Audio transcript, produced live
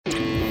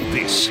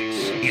This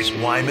is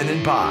Wyman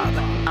and Bob.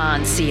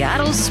 On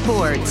Seattle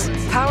Sports,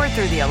 powered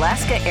through the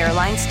Alaska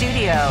Airlines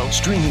Studio.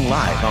 Streaming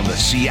live on the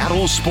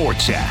Seattle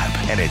Sports app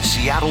and at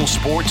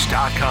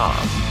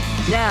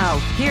seattlesports.com. Now,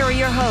 here are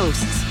your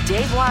hosts,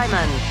 Dave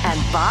Wyman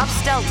and Bob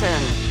Stelton.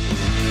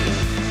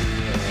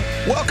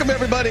 Welcome,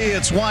 everybody.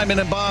 It's Wyman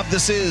and Bob.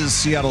 This is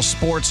Seattle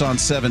Sports on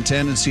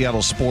 710 and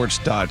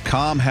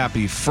seattlesports.com.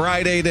 Happy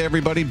Friday to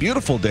everybody.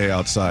 Beautiful day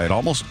outside.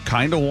 Almost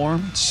kind of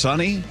warm,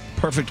 sunny.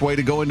 Perfect way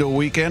to go into a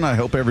weekend. I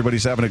hope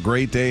everybody's having a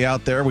great day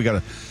out there. We got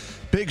a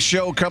big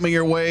show coming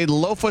your way.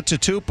 Lofa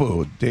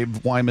Tatupu,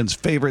 Dave Wyman's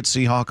favorite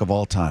Seahawk of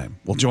all time,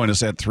 will join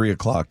us at 3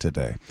 o'clock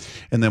today.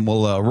 And then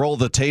we'll roll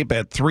the tape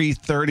at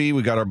 3:30.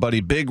 We got our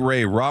buddy Big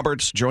Ray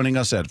Roberts joining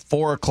us at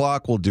 4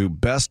 o'clock. We'll do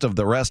Best of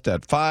the Rest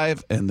at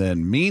 5. And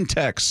then Mean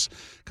Tex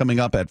coming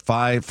up at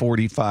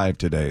 5:45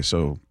 today.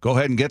 So go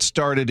ahead and get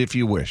started if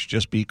you wish.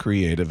 Just be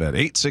creative at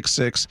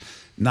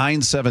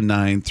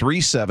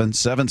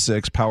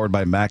 866-979-3776, powered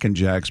by Mac and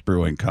Jack's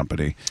Brewing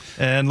Company.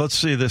 And let's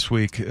see this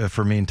week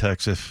for Mean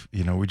Text if,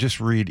 we just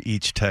read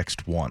each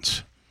text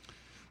once.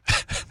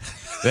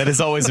 That is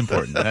always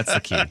important. That's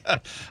the key.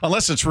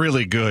 Unless it's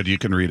really good, you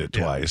can read it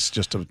twice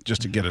just to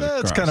get it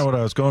across. That's kind of what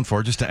I was going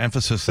for, just an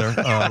emphasis there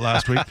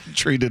last week.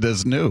 Treat it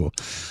as new.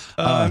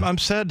 I'm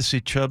sad to see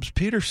Chubbs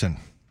Peterson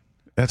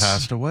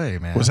passed away,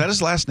 man. Was that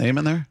his last name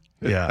in there?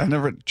 Yeah. I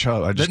never,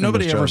 Chubbs.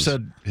 Nobody ever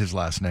said his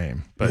last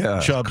name,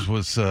 but Chubbs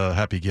was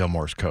Happy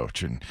Gilmore's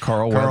coach. And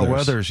Carl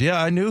Weathers.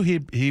 Yeah, I knew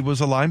he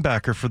was a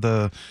linebacker for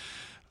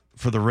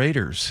the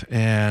Raiders,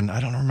 and I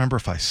don't remember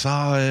if I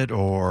saw it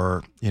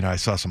or I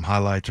saw some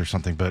highlights or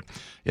something. But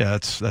yeah,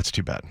 that's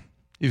too bad.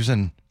 He was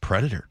in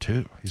Predator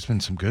too. He's been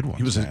some good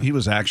ones. He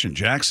was Action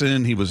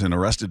Jackson. He was in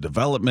Arrested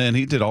Development.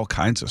 He did all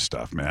kinds of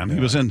stuff, man. Yeah.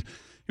 He was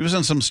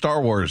in some Star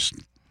Wars.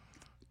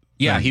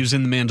 Yeah, he was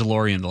in The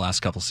Mandalorian the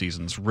last couple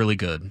seasons. Really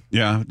good.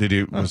 Yeah,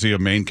 was he a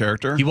main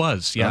character? He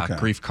was. Yeah, okay.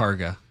 Greef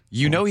Karga.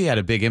 He had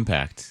a big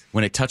impact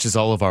when it touches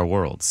all of our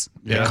worlds.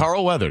 Yeah. And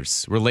Carl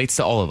Weathers relates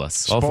to all of us,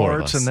 Sports, all four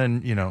of us. And then,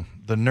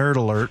 the nerd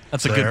alert.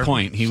 That's a good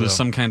point. He was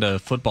some kind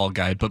of football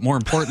guy, but more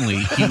importantly,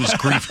 he was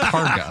Greef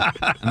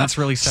Karga, and that's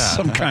really sad.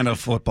 Some kind of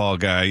football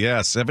guy,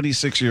 yeah.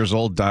 76 years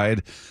old,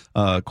 died,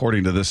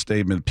 according to this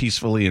statement,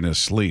 peacefully in his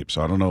sleep.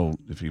 So I don't know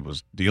if he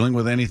was dealing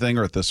with anything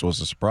or if this was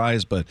a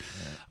surprise, but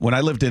when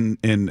I lived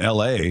in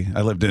L.A.,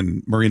 I lived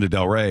in Marina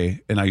Del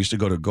Rey, and I used to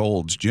go to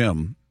Gold's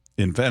Gym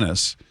in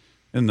Venice,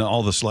 and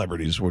all the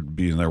celebrities would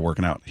be in there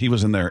working out. He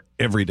was in there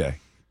every day.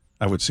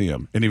 I would see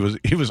him, and he was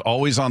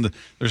always on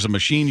there's a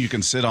machine you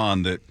can sit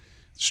on that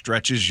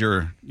stretches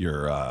your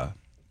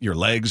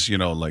legs,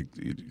 like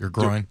your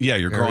groin.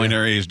 Your groin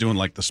area. He's doing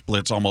like the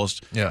splits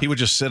almost. Yeah. He would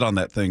just sit on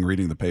that thing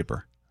reading the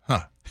paper.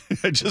 Huh.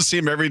 I just see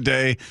him every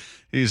day.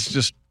 He's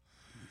just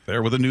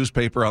there with a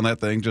newspaper on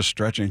that thing, just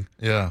stretching.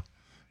 Yeah.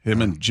 Him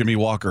and Jimmy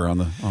Walker on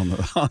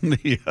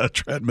the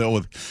treadmill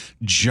with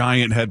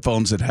giant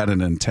headphones that had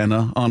an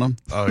antenna on them.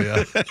 Oh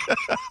yeah.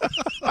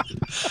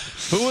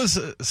 Who was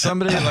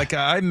somebody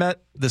I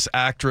met this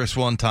actress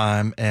one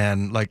time,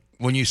 and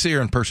when you see her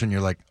in person,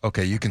 you're like,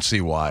 okay, you can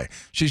see why.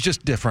 She's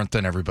just different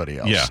than everybody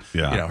else.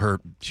 Yeah.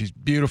 She's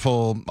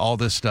beautiful, all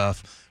this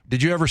stuff.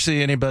 Did you ever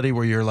see anybody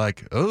where you're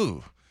like,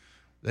 oh,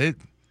 they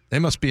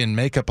must be in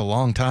makeup a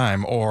long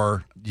time,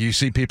 or do you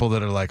see people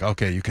that are like,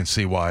 okay, you can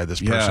see why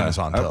this person is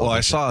on television? Well, I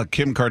saw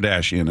Kim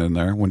Kardashian in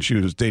there when she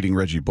was dating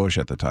Reggie Bush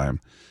at the time,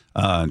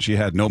 and she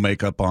had no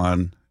makeup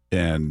on,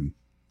 and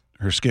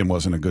her skin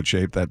wasn't in good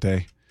shape that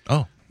day.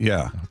 Oh,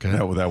 yeah. Okay.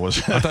 That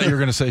was. I thought you were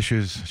going to say she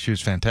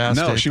was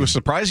fantastic. No, she was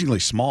surprisingly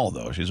small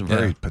though. She's a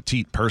very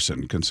petite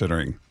person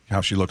considering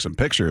how she looks in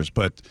pictures.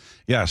 But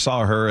yeah, I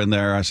saw her in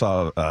there. I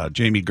saw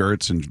Jamie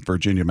Gertz and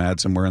Virginia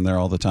Madsen were in there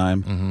all the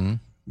time. Mm-hmm.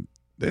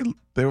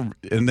 They were,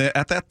 and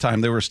at that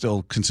time they were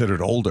still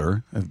considered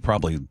older, and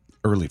probably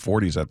early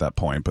 40s at that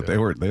point. But they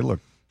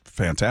looked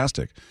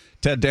fantastic.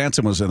 Ted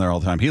Danson was in there all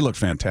the time. He looked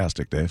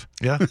fantastic, Dave.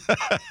 Yeah.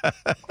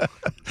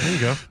 There you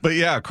go. But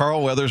yeah,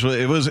 Carl Weathers.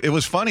 It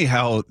was funny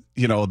how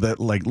that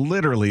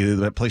literally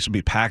that place would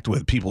be packed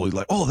with people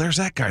who oh, there's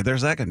that guy.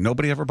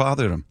 Nobody ever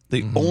bothered him.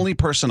 The only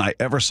person I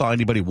ever saw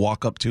anybody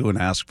walk up to and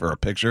ask for a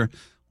picture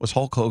was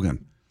Hulk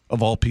Hogan,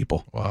 of all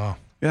people. Wow.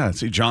 Yeah, I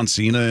see John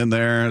Cena in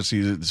there. I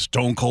see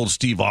Stone Cold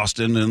Steve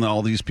Austin and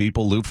all these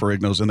people. Lou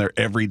Ferrigno's in there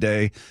every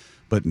day.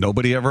 But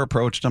nobody ever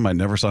approached him. I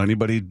never saw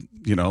anybody,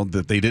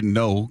 that they didn't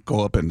know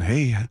go up and,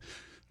 hey,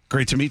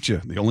 great to meet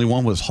you. The only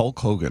one was Hulk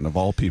Hogan, of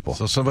all people.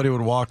 So somebody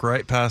would walk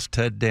right past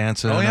Ted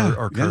Danson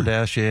or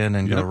Kardashian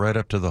and go right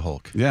up to the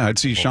Hulk. Yeah, I'd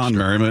see Sean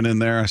Merriman in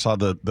there. I saw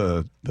the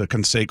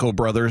Canseco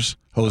brothers,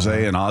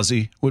 Jose and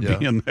Ozzy, would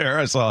be in there.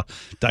 I saw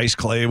Dice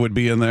Clay would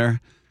be in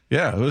there.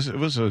 Yeah, it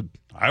was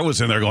I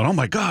was in there going, oh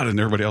my God, and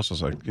everybody else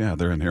was like, yeah,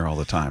 they're in here all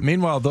the time.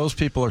 Meanwhile, those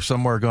people are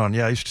somewhere going,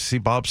 yeah, I used to see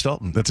Bob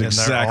Stelton. That's in there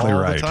exactly all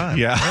right. the time.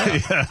 Yeah,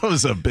 it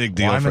was a big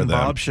deal Wyman for them.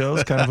 Bob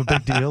shows, kind of a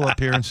big deal up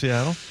here in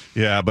Seattle.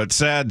 Yeah, but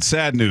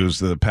sad news,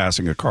 the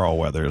passing of Carl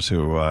Weathers,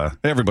 who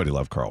everybody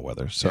loved Carl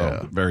Weathers,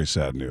 so very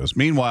sad news.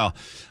 Meanwhile,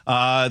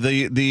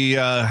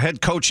 the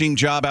head coaching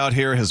job out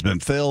here has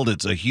been filled.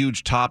 It's a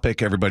huge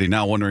topic. Everybody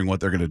now wondering what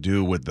they're going to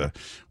do with the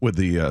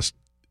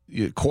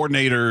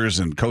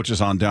coordinators and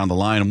coaches on down the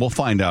line, and we'll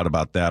find out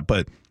about that.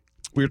 But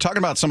we were talking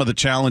about some of the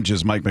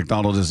challenges. Mike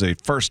Macdonald is a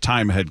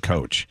first-time head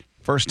coach.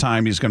 First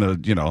time he's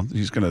going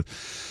to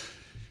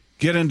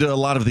get into a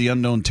lot of the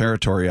unknown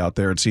territory out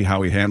there and see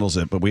how he handles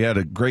it. But we had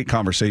a great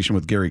conversation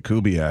with Gary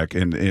Kubiak,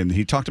 and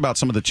he talked about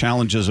some of the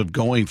challenges of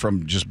going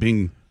from just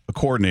being a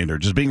coordinator,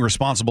 just being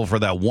responsible for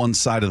that one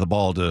side of the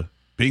ball, to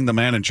being the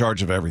man in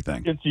charge of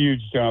everything. It's a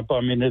huge jump.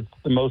 I mean, it's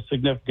the most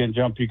significant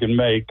jump you can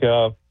make.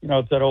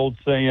 It's that old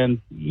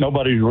saying,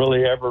 nobody's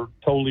really ever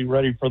totally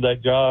ready for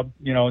that job,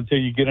 until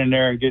you get in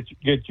there and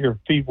get your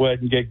feet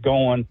wet and get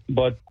going.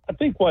 But I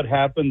think what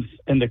happens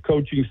in the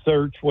coaching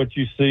search, what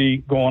you see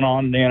going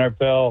on in the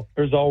NFL,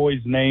 there's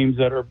always names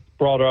that are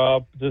brought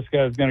up. This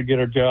guy's going to get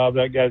a job.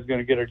 That guy's going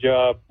to get a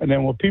job. And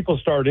then when people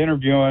start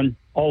interviewing,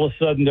 all of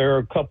a sudden there are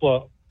a couple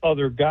of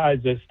other guys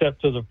that step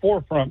to the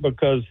forefront,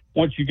 because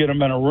once you get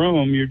them in a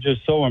room, you're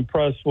just so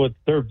impressed with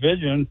their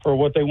vision for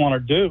what they want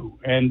to do.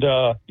 And,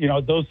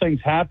 those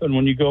things happen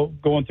when you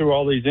going through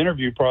all these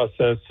interview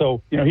process.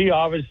 So, he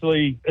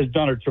obviously has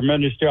done a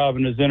tremendous job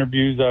in his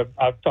interviews.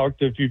 I've talked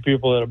to a few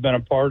people that have been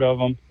a part of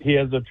them. He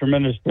has a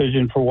tremendous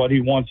vision for what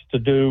he wants to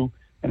do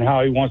and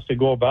how he wants to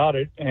go about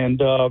it.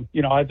 And,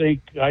 I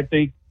think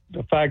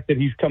the fact that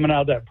he's coming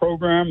out of that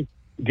program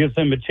gives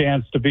him a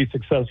chance to be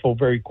successful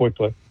very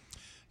quickly.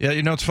 Yeah,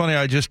 it's funny.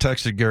 I just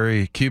texted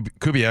Gary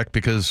Kubiak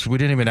because we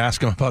didn't even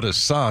ask him about his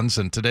sons,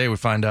 and today we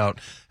find out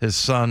his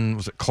son,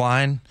 was it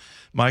Klein,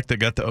 Mike, that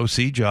got the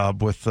OC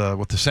job with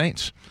the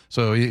Saints.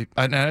 So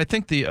I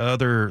think the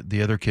other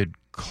kid,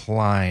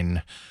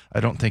 Klein,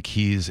 I don't think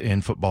he's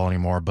in football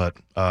anymore. But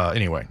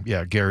anyway,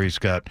 yeah, Gary's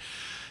got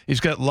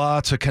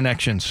lots of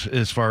connections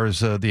as far as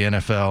the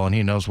NFL, and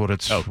he knows what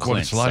it's Clint, what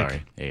it's like.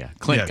 Sorry. Yeah.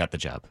 Clint got the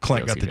job.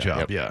 Clint got the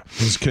job. Yep. Yeah.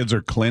 His kids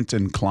are Clint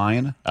and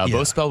Klein.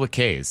 Both spelled with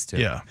K's too.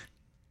 Yeah.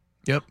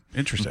 Yep.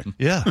 Interesting.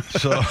 Yeah.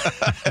 So,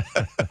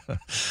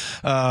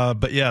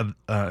 but yeah,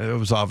 it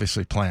was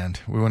obviously planned.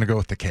 We want to go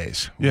with the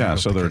K's.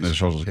 So their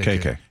initials are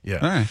KK. Yeah.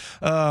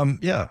 All right.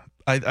 Yeah.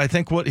 I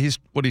think what he's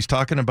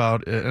talking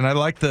about, and I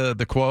like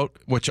the quote,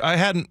 which I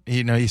hadn't.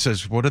 He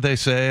says, "What do they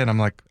say?" And I'm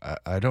like,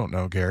 I don't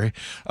know, Gary.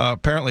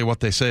 Apparently,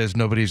 what they say is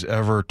nobody's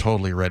ever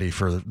totally ready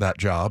for that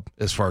job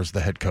as far as the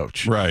head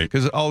coach, right?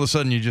 Because all of a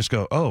sudden you just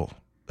go, "Oh,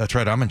 that's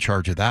right, I'm in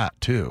charge of that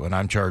too, and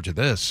I'm in charge of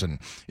this," and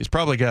he's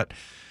probably got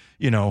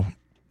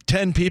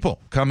 10 people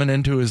coming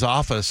into his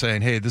office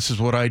saying, hey, this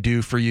is what I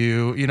do for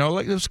you.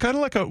 Like it's kind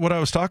of like what I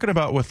was talking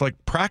about with like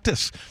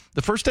practice.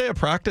 The first day of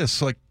practice,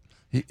 like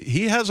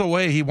he has a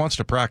way he wants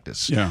to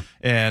practice. Yeah.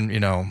 And,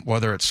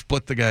 whether it's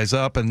split the guys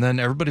up, and then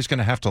everybody's going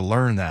to have to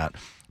learn that.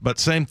 But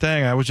same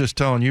thing, I was just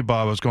telling you,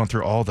 Bob, I was going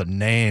through all the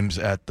names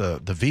at the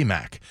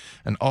VMAC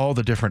and all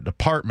the different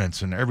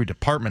departments, and every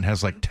department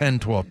has like 10,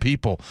 12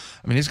 people.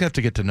 I mean, he's going to have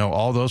to get to know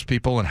all those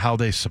people and how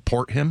they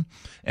support him.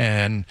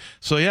 And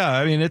so, yeah,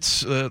 I mean,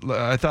 it's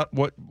I thought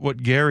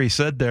what Gary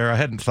said there, I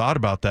hadn't thought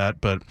about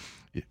that, but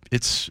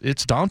it's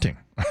daunting.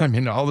 I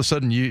mean, all of a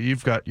sudden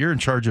you're in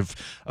charge of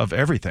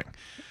everything.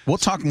 We'll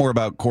talk more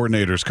about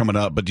coordinators coming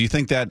up, but do you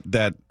think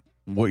that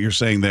what you're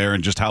saying there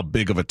and just how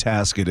big of a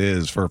task it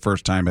is for a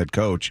first-time head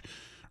coach,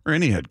 or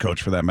any head coach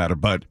for that matter,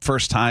 but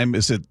first time,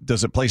 does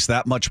it place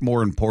that much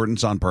more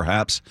importance on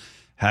perhaps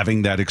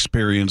having that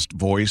experienced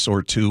voice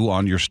or two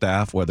on your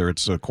staff, whether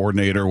it's a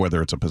coordinator,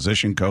 whether it's a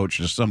position coach,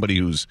 just somebody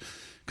who's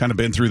kind of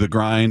been through the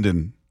grind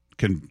and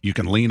you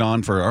can lean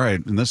on for, all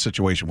right, in this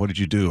situation, what did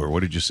you do or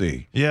what did you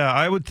see? Yeah,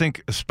 I would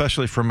think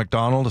especially for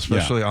Macdonald,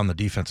 especially on the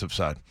defensive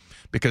side,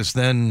 because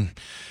then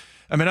 –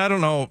 I mean, I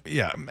don't know.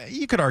 Yeah,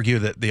 you could argue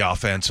that the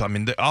offense, I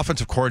mean, the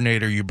offensive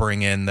coordinator you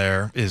bring in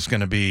there is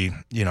going to be,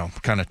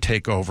 kind of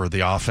take over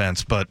the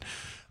offense. But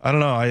I don't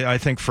know. I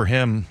think for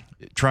him,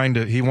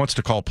 he wants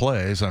to call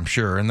plays, I'm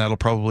sure, and that'll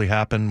probably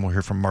happen. We'll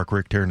hear from Mark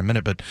Richt here in a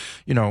minute. But,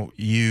 you're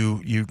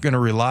going to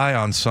rely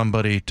on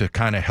somebody to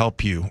kind of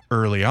help you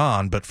early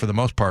on. But for the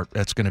most part,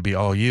 that's going to be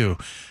all you.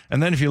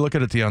 And then if you look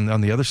at it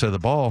on the other side of the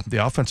ball,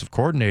 the offensive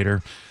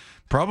coordinator,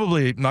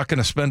 probably not going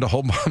to spend a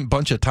whole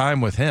bunch of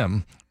time with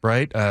him,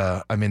 right?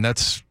 I mean,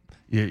 that's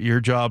your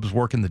job is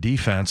working the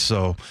defense.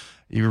 So,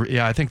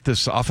 I think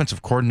this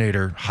offensive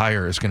coordinator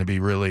hire is going to be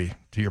really,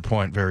 to your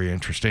point, very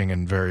interesting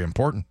and very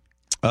important.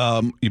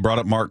 You brought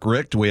up Mark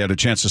Richt. We had a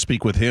chance to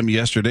speak with him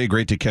yesterday.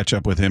 Great to catch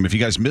up with him. If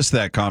you guys missed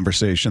that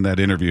conversation, that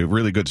interview,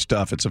 really good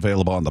stuff. It's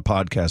available on the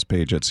podcast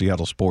page at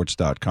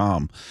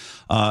seattlesports.com.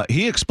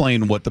 He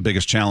explained what the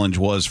biggest challenge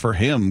was for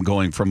him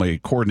going from a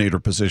coordinator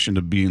position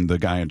to being the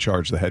guy in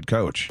charge, the head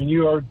coach.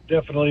 You are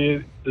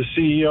definitely the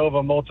CEO of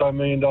a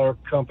multi-million-dollar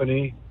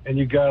company, and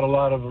you got a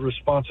lot of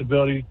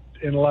responsibility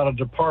in a lot of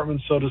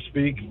departments, so to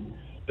speak,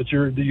 that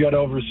you got to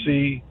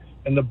oversee,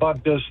 and the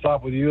buck does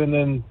stop with you. And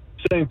then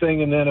same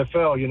thing in the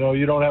NFL.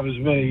 You don't have as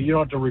many. You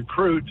don't have to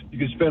recruit. You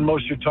can spend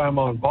most of your time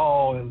on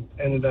ball and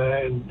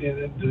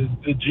the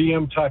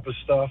GM type of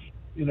stuff.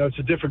 It's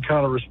a different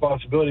kind of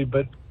responsibility.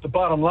 But the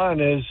bottom line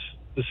is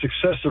the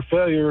success or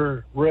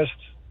failure rests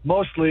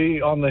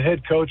mostly on the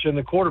head coach and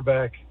the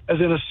quarterback. As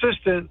an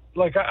assistant,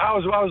 like I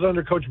was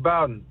under Coach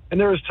Bowden, and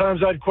there was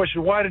times I'd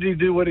question, why did he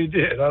do what he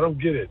did? I don't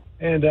get it.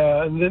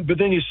 But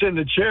then you sit in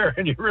the chair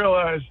and you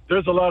realize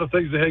there's a lot of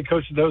things the head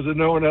coach knows that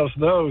no one else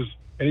knows,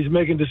 and he's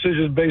making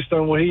decisions based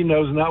on what he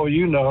knows, not what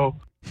you know.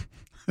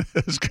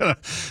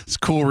 It's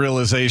cool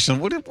realization.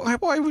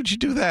 Why would you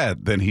do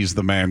that? Then he's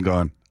the man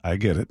going, I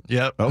get it.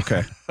 Yep.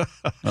 Okay.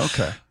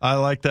 Okay. I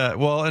like that.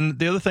 Well, and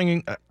the other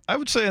thing I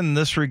would say in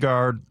this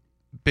regard,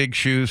 big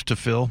shoes to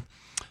fill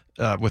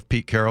with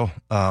Pete Carroll.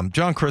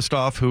 John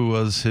Kristoff, who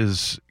was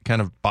his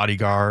kind of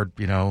bodyguard,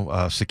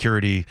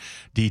 security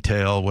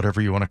detail,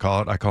 whatever you want to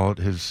call it. I call it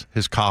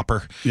his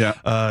copper.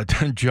 Yeah.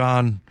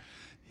 John,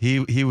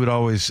 he would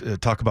always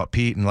talk about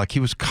Pete, and like he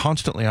was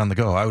constantly on the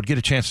go. I would get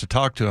a chance to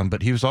talk to him,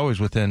 but he was always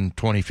within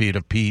 20 feet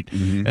of Pete.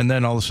 Mm-hmm. And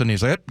then all of a sudden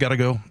he's like, gotta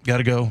go.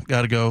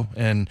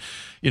 And,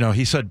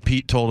 he said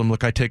Pete told him,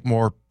 look, I take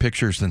more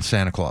pictures than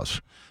Santa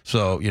Claus.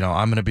 So,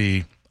 I'm going to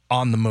be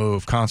on the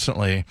move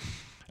constantly.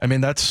 I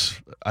mean,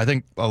 I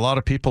think a lot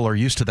of people are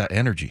used to that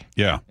energy.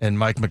 Yeah. And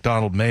Mike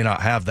Macdonald may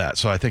not have that.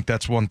 So I think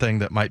that's one thing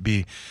that might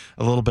be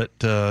a little bit,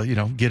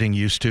 getting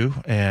used to.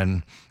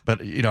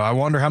 But I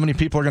wonder how many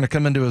people are going to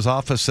come into his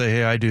office, say,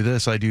 hey, I do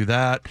this, I do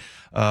that.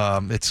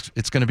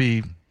 It's going to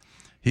be,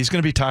 he's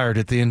going to be tired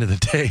at the end of the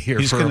day here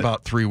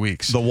about 3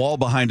 weeks. The wall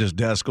behind his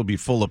desk will be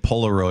full of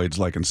Polaroids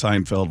like in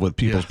Seinfeld with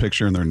people's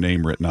picture and their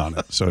name written on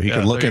it. So he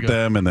can look at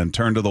them and then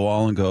turn to the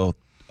wall and go,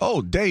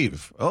 oh,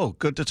 Dave. Oh,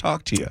 good to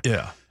talk to you.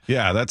 Yeah.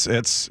 Yeah, that's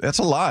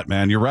a lot,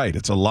 man. You're right.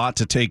 It's a lot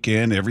to take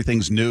in.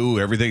 Everything's new.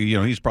 Everything,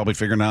 he's probably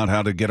figuring out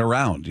how to get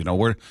around.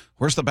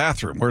 Where's the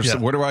bathroom? Where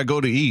do I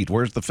go to eat?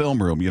 Where's the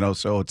film room?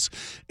 So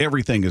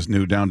everything is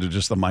new down to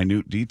just the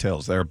minute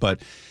details there.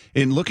 But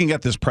in looking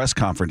at this press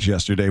conference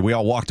yesterday, we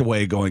all walked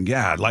away going,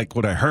 yeah, I like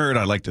what I heard.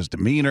 I liked his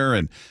demeanor,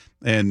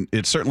 and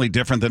it's certainly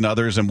different than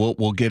others. And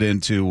we'll get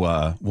into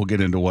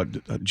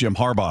what Jim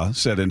Harbaugh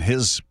said in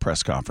his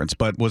press conference.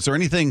 But was there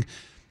anything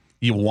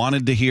you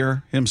wanted to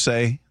hear him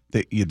say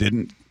that he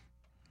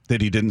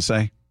didn't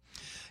say?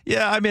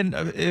 Yeah, I mean,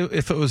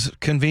 if it was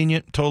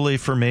convenient totally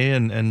for me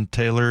and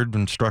tailored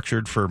and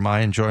structured for my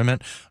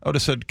enjoyment, I would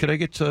have said, could I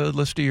get a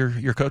list of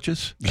your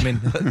coaches? I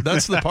mean,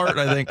 that's the part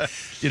I think,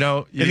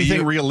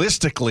 Anything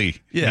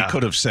realistically he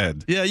could have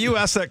said. Yeah, you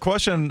asked that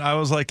question. I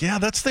was like, yeah,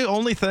 that's the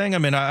only thing. I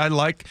mean,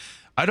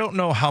 I don't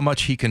know how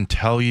much he can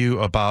tell you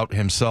about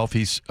himself.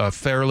 He's a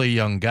fairly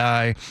young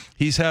guy.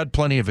 He's had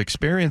plenty of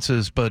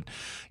experiences, but,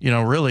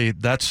 really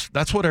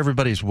that's what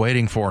everybody's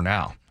waiting for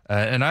now.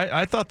 And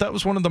I thought that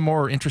was one of the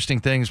more interesting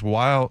things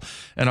and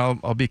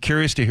I'll be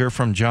curious to hear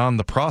from John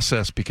the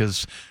process,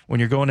 because when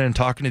you're going in and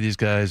talking to these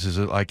guys, is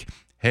it like,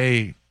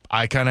 hey,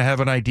 I kind of have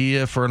an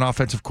idea for an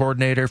offensive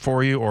coordinator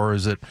for you, or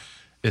is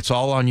it's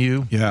all on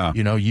you? Yeah.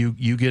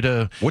 You get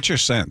a... What's your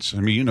sense? I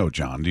mean,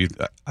 John,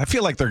 I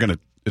feel like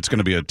it's going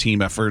to be a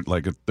team effort.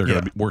 Like they're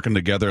going to be working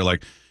together.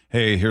 Like,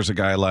 hey, here's a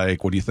guy.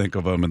 Like, what do you think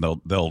of him? And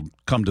they'll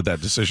come to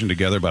that decision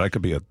together. But I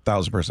could be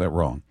 1,000%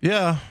 wrong.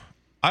 Yeah,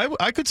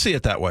 I could see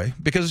it that way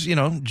because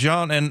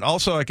John, and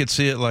also I could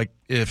see it like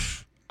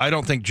if I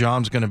don't think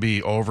John's going to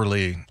be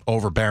overly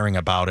overbearing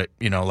about it.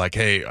 Like,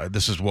 hey,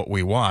 this is what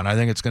we want. I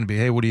think it's going to be,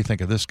 hey, what do you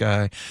think of this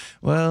guy?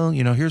 Well,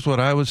 here's what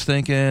I was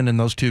thinking, and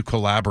those two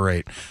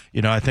collaborate.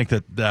 I think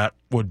that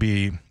would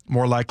be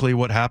more likely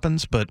what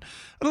happens. But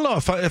I don't know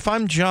if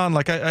I'm John.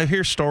 Like I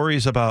hear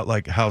stories about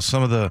like how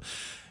some of the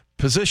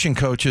position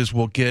coaches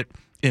will get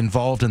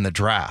involved in the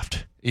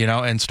draft,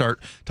 and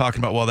start talking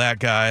about, well, that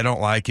guy, I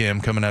don't like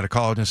him coming out of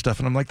college and stuff.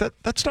 And I'm like,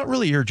 that's not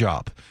really your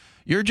job.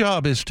 Your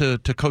job is to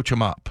coach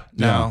him up.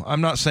 Now,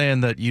 I'm not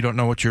saying that you don't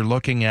know what you're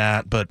looking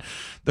at, but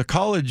the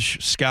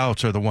college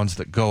scouts are the ones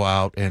that go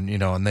out and,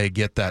 and they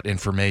get that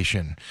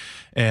information.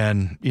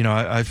 And,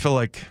 I feel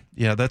like,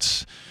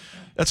 that's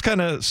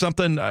kind of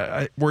something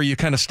where you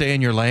kind of stay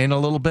in your lane a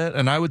little bit.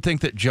 And I would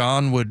think that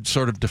John would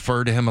sort of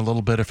defer to him a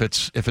little bit if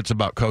it's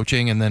about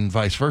coaching, and then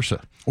vice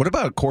versa. What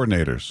about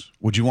coordinators?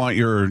 Would you want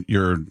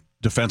your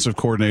defensive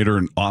coordinator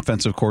and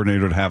offensive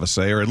coordinator to have a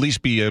say, or at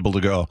least be able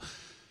to go,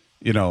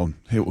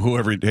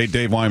 whoever, hey,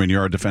 Dave Wyman,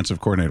 you're our defensive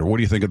coordinator. What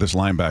do you think of this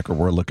linebacker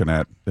we're looking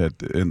at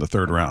in the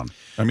third round?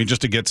 I mean,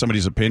 just to get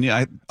somebody's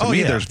opinion. To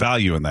me, there's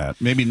value in that.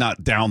 Maybe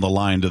not down the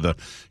line to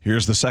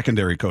here's the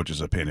secondary coach's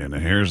opinion,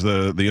 and here's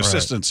the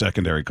assistant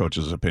secondary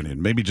coach's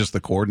opinion. Maybe just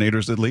the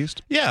coordinators at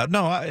least. Yeah,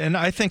 no, and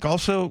I think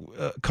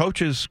also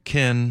coaches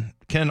can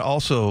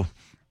also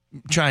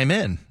chime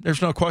in.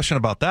 There's no question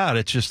about that.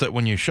 It's just that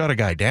when you shut a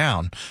guy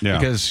down,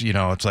 because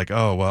it's like,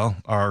 oh well,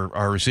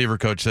 our receiver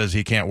coach says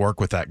he can't work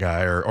with that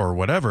guy or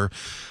whatever.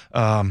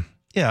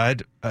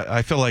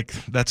 I feel like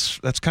that's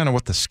kind of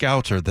what the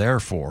scouts are there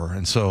for,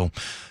 and so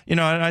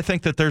and I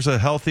think that there's a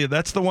healthy.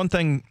 That's the one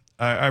thing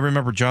I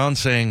remember John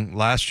saying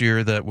last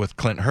year that with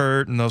Clint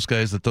Hurt and those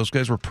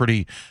guys were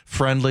pretty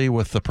friendly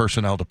with the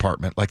personnel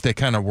department. Like they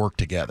kind of work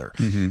together.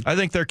 Mm-hmm. I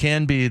think there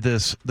can be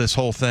this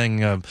whole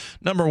thing of,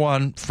 number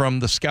one, from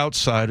the scout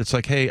side, it's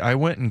like, hey, I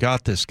went and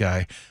got this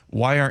guy.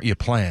 Why aren't you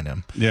playing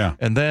him? Yeah.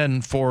 And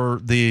then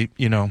for the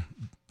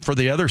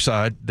other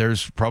side,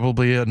 there's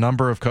probably a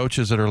number of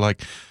coaches that are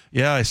like,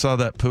 yeah, I saw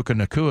that Puka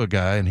Nacua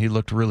guy and he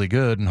looked really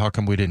good, and how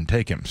come we didn't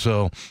take him?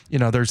 So,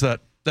 there's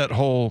that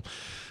whole,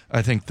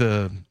 I think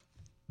the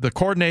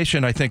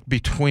coordination, I think,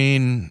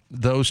 between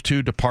those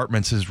two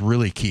departments is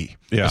really key,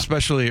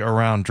 especially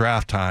around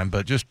draft time,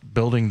 but just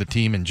building the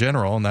team in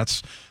general. And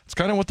it's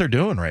kind of what they're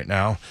doing right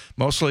now.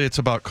 Mostly it's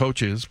about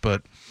coaches,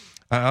 but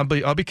I'll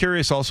be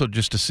curious also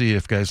just to see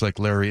if guys like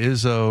Larry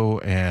Izzo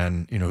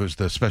and, who's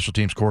the special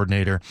teams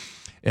coordinator,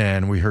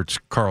 and we heard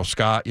Carl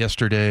Scott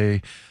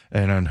yesterday,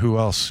 and who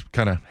else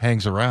kind of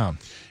hangs around.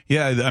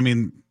 Yeah, I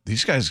mean,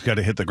 these guys got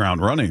to hit the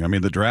ground running. I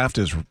mean, the draft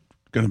is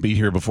going to be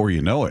here before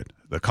you know it.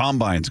 The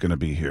combine's going to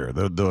be here.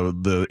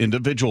 The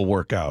individual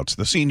workouts,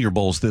 the Senior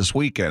Bowls this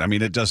weekend. I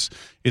mean,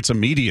 it's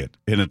immediate,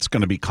 and it's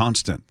going to be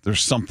constant.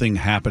 There's something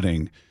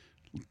happening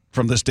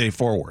from this day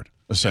forward,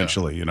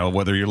 essentially. Yeah.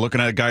 Whether you're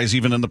looking at guys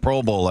even in the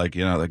Pro Bowl, like,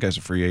 that guy's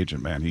a free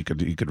agent, man. He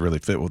could really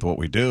fit with what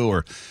we do.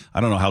 Or I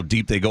don't know how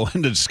deep they go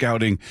into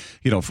scouting,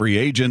 free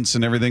agents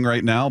and everything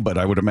right now, but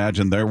I would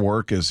imagine their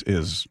work is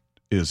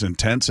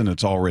intense, and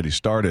it's already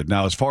started.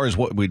 Now, as far as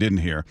what we didn't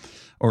hear,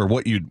 or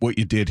what you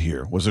did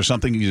hear, was there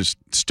something you just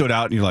stood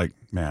out and you're like,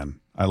 man,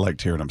 I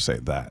liked hearing him say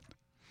that?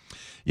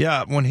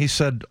 Yeah, when he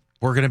said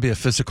we're going to be a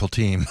physical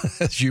team,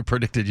 as you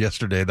predicted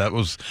yesterday, that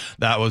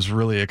was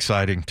really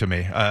exciting to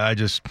me. I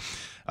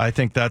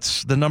think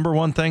that's the number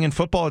one thing in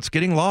football. It's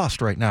getting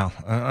lost right now.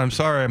 I'm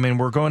sorry. I mean,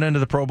 we're going into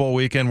the Pro Bowl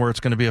weekend where it's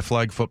going to be a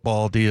flag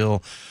football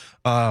deal.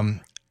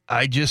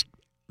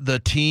 The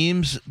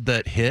teams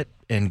that hit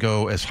and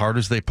go as hard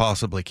as they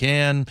possibly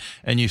can,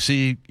 and you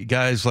see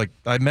guys like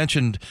I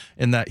mentioned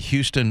in that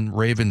Houston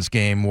Ravens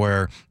game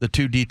where the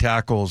two D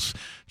tackles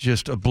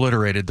just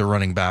obliterated the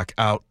running back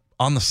out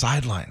on the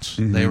sidelines.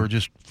 Mm-hmm. They were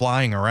just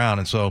flying around,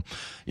 and so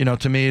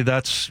to me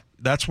that's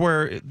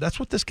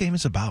what this game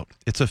is about.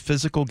 It's a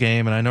physical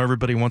game, and I know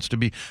everybody wants to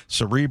be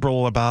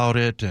cerebral about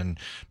it,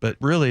 but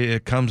really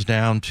it comes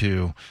down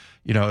to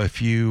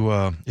if you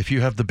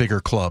have the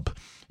bigger club,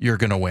 you're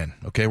going to win.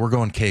 Okay, we're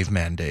going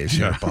caveman days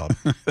here, Bob.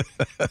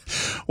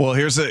 Well,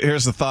 here's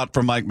the thought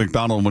from Mike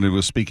Macdonald when he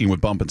was speaking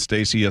with Bump and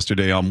Stacy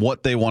yesterday on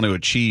what they want to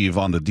achieve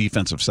on the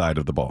defensive side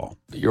of the ball.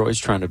 You're always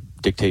trying to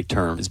dictate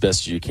terms as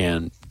best as you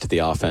can to the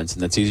offense,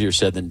 and that's easier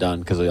said than done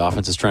because the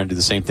offense is trying to do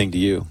the same thing to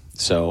you.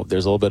 So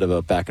there's a little bit of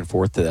a back and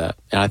forth to that.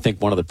 And I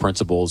think one of the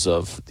principles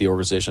of the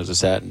organization as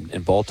it's at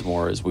in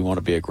Baltimore is we want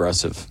to be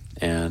aggressive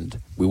and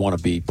we want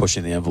to be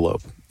pushing the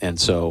envelope. And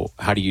so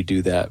how do you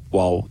do that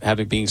while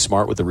being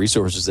smart with the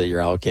resources that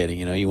you're allocating?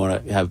 You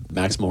want to have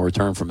maximal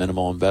return for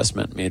minimal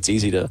investment. I mean, it's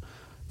easy to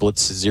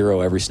blitz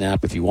zero every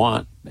snap if you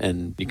want,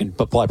 and you can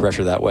apply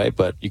pressure that way,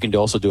 but you can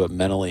also do it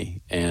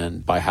mentally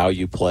and by how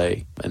you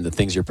play and the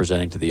things you're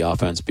presenting to the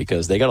offense,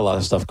 because they got a lot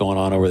of stuff going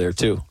on over there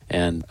too.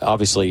 And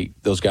obviously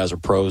those guys are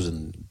pros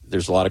and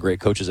there's a lot of great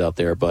coaches out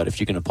there, but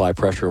if you can apply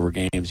pressure over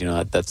games,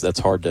 that's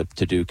hard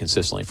to do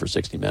consistently for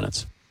 60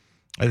 minutes.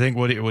 I think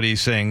what he's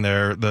saying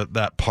there,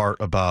 that part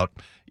about,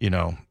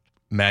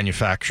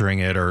 manufacturing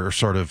it or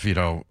sort of,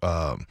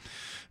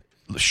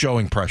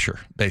 showing pressure,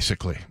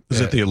 basically.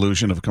 Is it the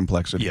illusion of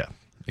complexity? Yeah,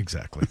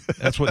 exactly.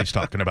 That's what he's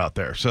talking about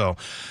there. So,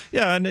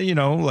 yeah, and,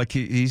 like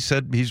he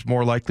said, he's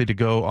more likely to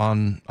go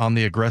on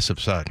the aggressive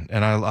side.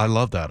 And I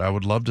love that. I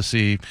would love to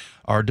see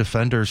our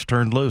defenders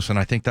turned loose. And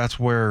I think that's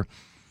where,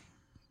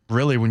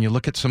 really, when you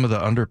look at some of the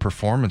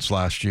underperformance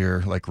last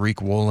year, like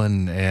Reek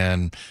Woolen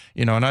and,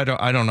 and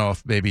I don't know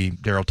if maybe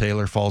Darrell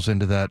Taylor falls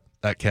into that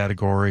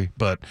category,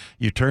 but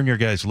you turn your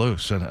guys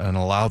loose and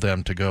allow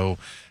them to go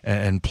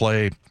and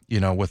play,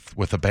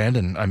 with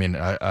abandon. I mean,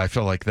 I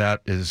feel like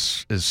that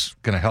is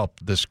going to help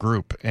this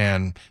group.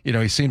 And,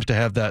 he seems to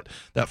have that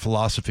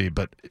philosophy,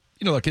 but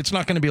look, it's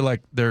not going to be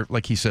like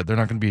he said, they're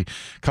not going to be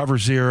cover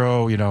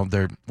zero,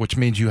 which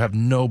means you have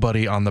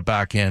nobody on the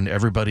back end.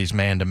 Everybody's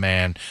man to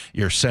man.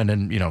 You're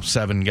sending,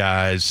 7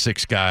 guys,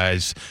 6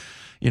 guys,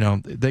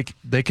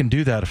 they can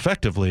do that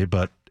effectively,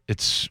 but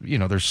it's,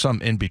 there's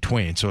some in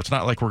between. So it's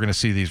not like we're going to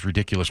see these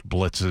ridiculous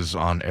blitzes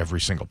on every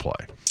single play.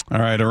 All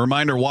right, a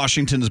reminder,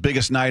 Washington's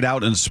biggest night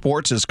out in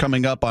sports is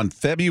coming up on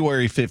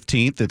February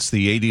 15th. It's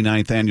the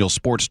 89th Annual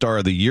Sports Star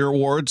of the Year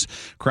Awards,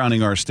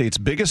 crowning our state's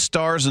biggest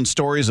stars and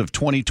stories of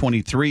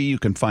 2023. You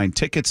can find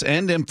tickets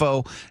and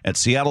info at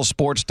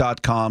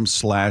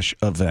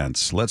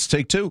seattlesports.com/events. Let's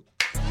take 2.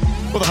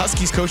 Well, the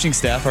Huskies coaching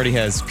staff already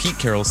has Pete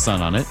Carroll's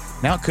son on it.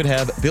 Now it could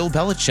have Bill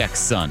Belichick's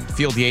son.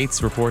 Field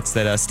Yates reports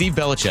that Steve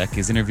Belichick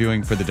is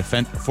interviewing for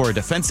a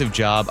defensive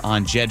job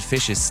on Jed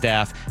Fish's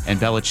staff, and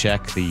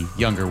Belichick, the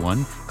younger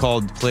one,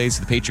 called plays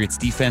for the Patriots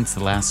defense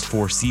the last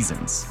 4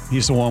 seasons.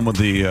 He's the one with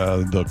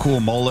the cool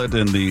mullet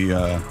and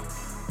the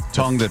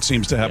tongue that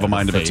seems to have a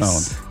mind of its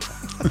own.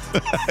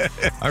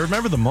 I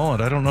remember the mullet.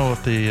 I don't know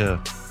what the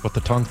what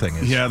the tongue thing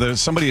is. Yeah,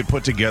 somebody had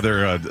put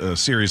together a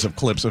series of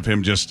clips of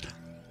him just,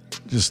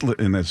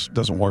 and this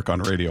doesn't work on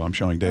radio, I'm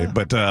showing Dave,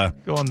 but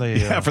go on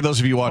the for those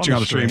of you watching on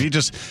the stream, he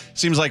just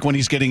seems like when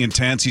he's getting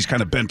intense, he's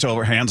kind of bent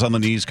over, hands on the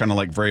knees, kind of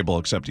like Vrabel,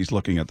 except he's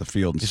looking at the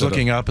field. He's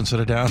looking up instead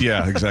of down.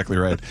 Yeah, exactly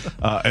right.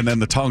 And then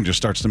the tongue just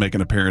starts to make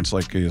an appearance,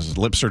 like his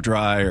lips are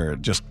dry, or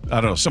just,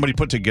 I don't know, somebody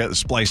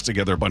spliced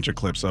together a bunch of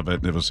clips of it,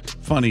 and it was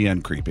funny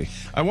and creepy.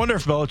 I wonder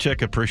if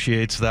Belichick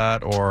appreciates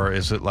that, or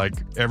is it like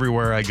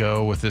everywhere I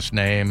go with this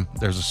name,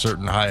 there's a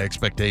certain high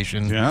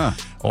expectation? Yeah.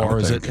 Or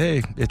is it,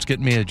 hey, it's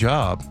getting me a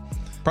job?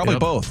 Probably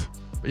both.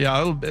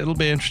 Yeah, it'll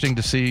be interesting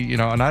to see,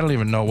 and I don't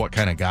even know what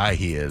kind of guy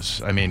he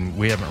is. I mean,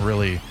 we haven't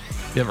really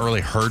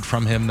heard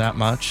from him that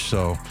much,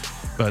 so,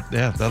 but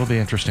yeah, that'll be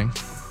interesting.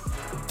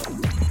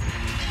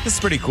 This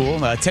is pretty cool.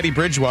 Teddy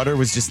Bridgewater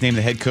was just named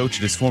the head coach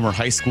at his former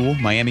high school,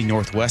 Miami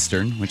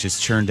Northwestern, which has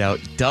churned out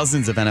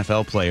dozens of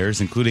NFL players,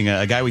 including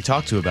a guy we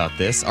talked to about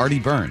this, Artie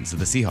Burns of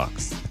the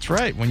Seahawks. That's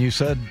right. When you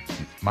said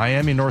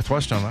Miami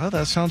Northwestern, I'm like, oh,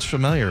 that sounds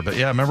familiar. But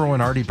yeah, remember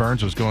when Artie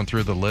Burns was going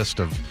through the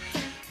list of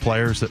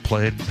players that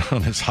played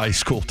on his high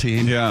school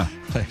team? Yeah.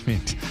 I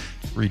mean,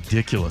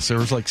 ridiculous. There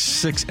was like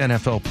 6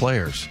 NFL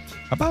players.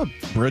 How about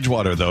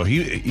Bridgewater, though?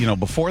 He,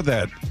 before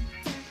that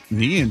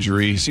knee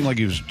injury, he seemed like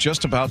he was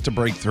just about to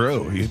break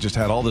through. He just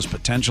had all this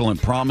potential and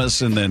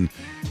promise, and then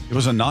it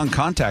was a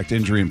non-contact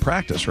injury in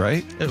practice,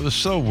 right? It was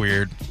so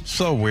weird.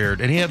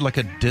 And he had like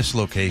a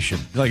dislocation.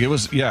 Like it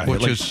was, yeah.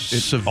 Which like is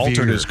severe.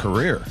 Altered his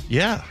career.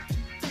 Yeah.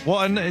 Well,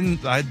 and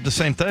I had the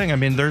same thing. I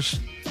mean,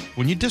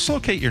 when you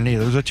dislocate your knee,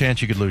 there's a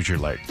chance you could lose your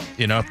leg.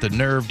 If the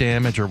nerve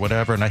damage or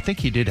whatever. And I think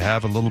he did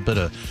have a little bit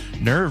of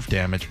nerve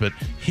damage, but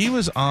he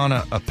was on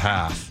a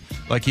path.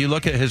 Like you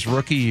look at his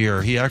rookie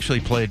year, he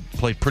actually played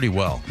pretty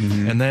well.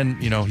 Mm-hmm. And then,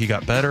 he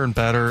got better and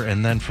better.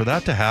 And then for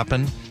that to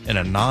happen in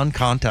a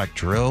non-contact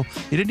drill,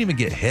 he didn't even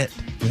get hit.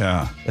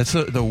 Yeah. That's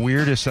the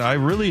weirdest.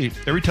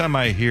 Every time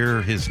I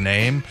hear his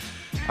name,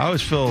 I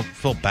always feel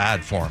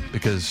bad for him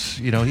because,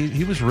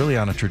 he was really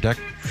on a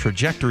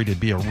trajectory to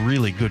be a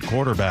really good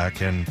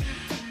quarterback, and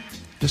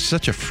just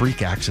such a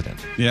freak accident.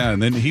 Yeah, and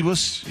then he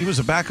was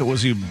a backup.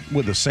 Was he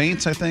with the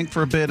Saints, I think,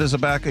 for a bit as a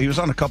backup? He was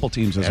on a couple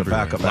teams as a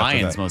backup.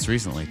 Lions most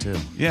recently, too.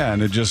 Yeah,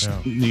 and it just,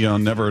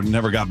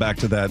 never got back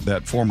to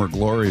that former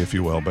glory, if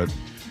you will, but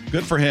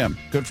good for him.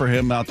 Good for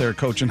him out there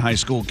coaching high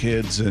school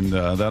kids, and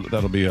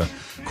that'll be a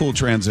cool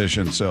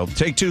transition. So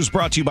Take Two is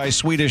brought to you by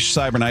Swedish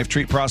Cyberknife.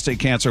 Treat prostate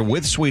cancer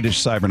with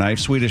Swedish Cyberknife.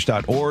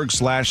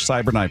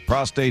 Swedish.org/cyberknife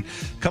prostate.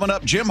 Coming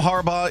up, Jim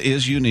Harbaugh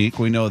is unique.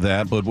 We know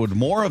that. But would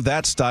more of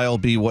that style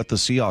be what the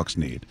Seahawks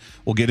need?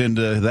 We'll get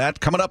into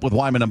that coming up with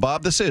Wyman and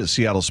Bob. This is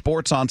Seattle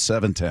Sports on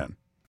 710.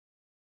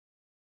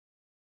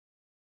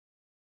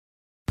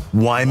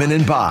 Wyman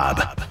and Bob.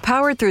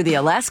 Powered through the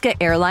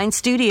Alaska Airlines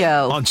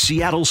Studio. On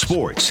Seattle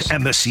Sports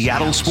and the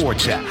Seattle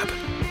Sports app.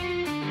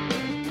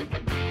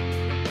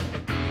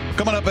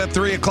 Coming up at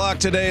 3 o'clock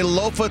today,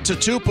 Lofa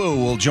Tatupu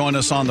will join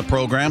us on the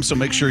program, so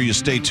make sure you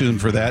stay tuned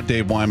for that.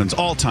 Dave Wyman's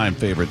all-time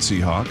favorite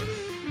Seahawk.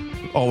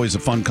 Always a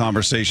fun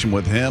conversation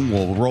with him.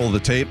 We'll roll the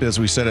tape, as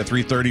we said, at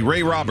 3:30.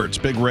 Ray Roberts,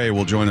 Big Ray,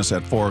 will join us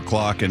at 4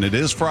 o'clock, and it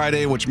is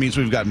Friday, which means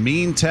we've got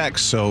mean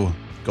texts, so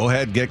go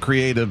ahead, get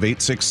creative.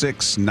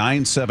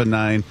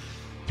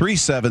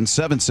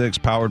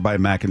 866-979-3776, powered by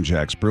Mac and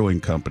Jack's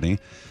Brewing Company.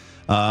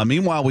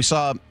 Meanwhile, we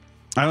saw...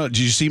 I don't know. Did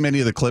you see many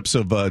of the clips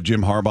of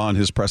Jim Harbaugh in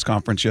his press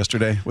conference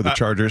yesterday with the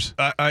Chargers?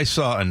 I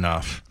saw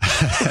enough.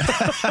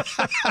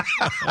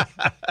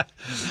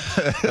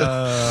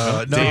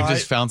 Dave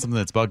just found something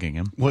that's bugging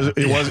him.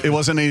 It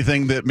wasn't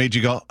anything that made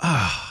you go,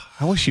 I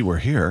wish he were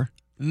here.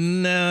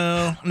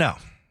 No,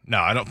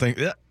 I don't think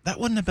that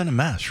wouldn't have been a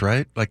mess,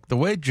 right? Like the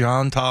way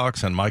John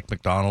talks and Mike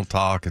Macdonald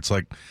talk, it's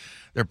like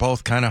they're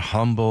both kind of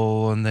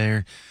humble, and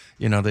they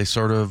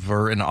sort of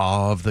are in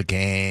awe of the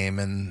game,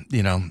 and,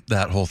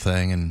 that whole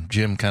thing. And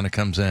Jim kind of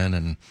comes in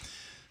and,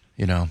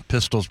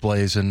 pistols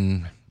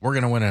blazing. We're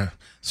going to win a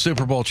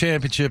Super Bowl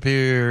championship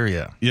here.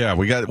 Yeah. Yeah,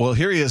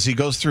 here he is. He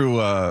goes through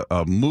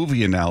a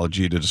movie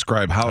analogy to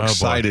describe how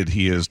excited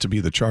he is to be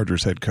the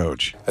Chargers head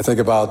coach. I think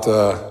about,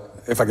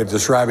 if I could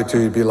describe it to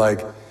you, it'd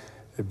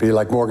be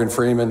like Morgan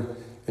Freeman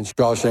in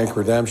Shawshank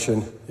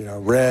Redemption,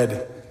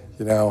 red,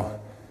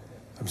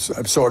 I'm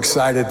so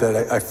excited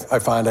that I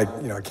find I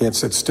can't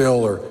sit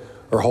still or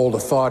hold a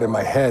thought in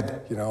my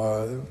head,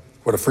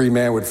 what a free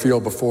man would feel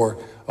before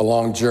a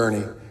long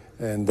journey.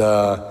 And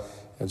I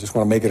just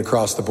want to make it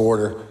across the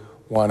border,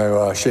 want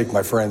to shake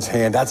my friend's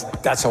hand.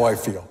 That's how I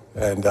feel.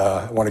 And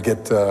I want to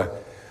get,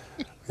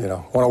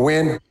 want to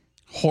win.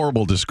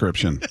 Horrible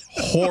description.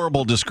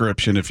 Horrible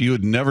description. If you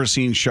had never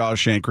seen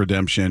Shawshank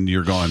Redemption,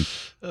 you're going,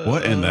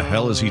 what in the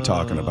hell is he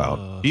talking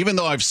about? Even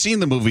though I've seen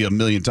the movie a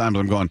million times,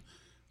 I'm going,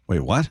 wait,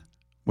 what?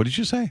 What did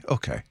you say?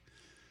 Okay.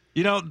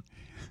 I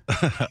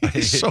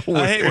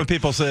hate when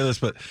people say this,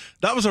 but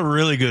that was a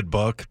really good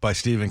book by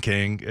Stephen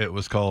King. It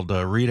was called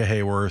Rita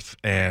Hayworth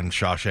and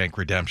Shawshank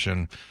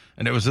Redemption.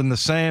 And it was in the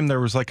same. There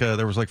was like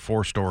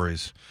 4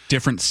 stories.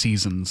 Different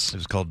Seasons. It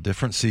was called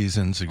Different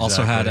Seasons. Exactly.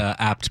 Also had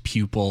Apt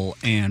Pupil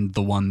and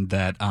the one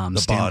that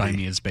Stand By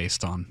Me is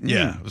based on.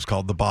 Yeah, it was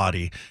called The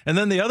Body. And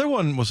then the other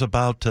one was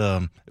about,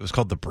 it was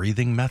called The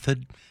Breathing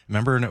Method.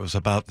 Remember? And it was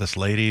about this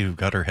lady who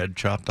got her head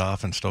chopped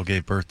off and still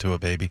gave birth to a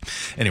baby.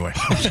 Anyway.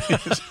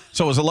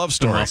 So it was a love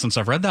story. Well, since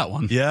I've read that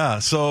one. Yeah.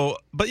 So,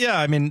 but yeah,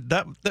 I mean,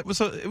 it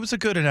was a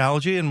good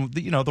analogy. And,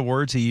 the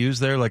words he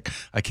used there, like,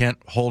 I can't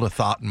hold a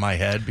thought in my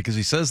head, because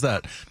he says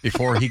that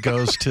before he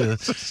goes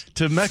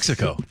to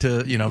Mexico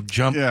to,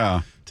 jump.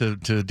 Yeah.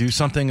 To do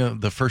something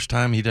the first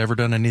time he'd ever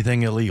done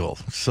anything illegal.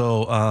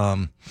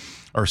 So,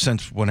 or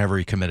since whenever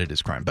he committed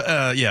his crime.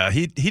 But yeah,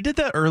 he did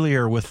that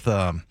earlier with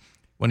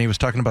when he was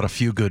talking about A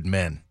Few Good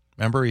Men.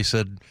 Remember, he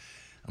said,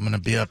 "I'm going to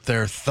be up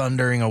there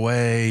thundering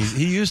away."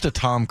 He used a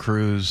Tom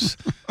Cruise,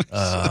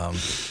 some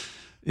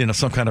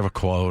kind of a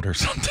quote or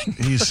something.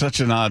 He's such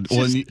an odd.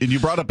 Well, and you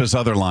brought up his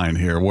other line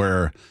here,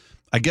 where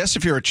I guess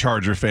if you're a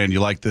Charger fan, you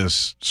like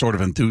this sort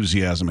of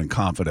enthusiasm and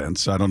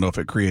confidence. I don't know if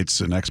it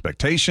creates an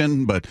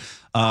expectation, but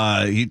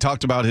he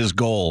talked about his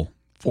goal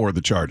for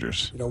the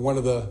Chargers. One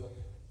of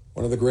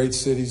the great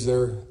cities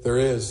there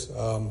is.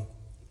 One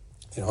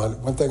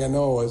thing I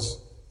know is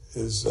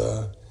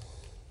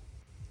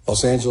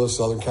Los Angeles,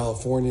 Southern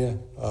California.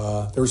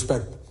 They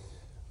respect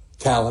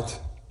talent,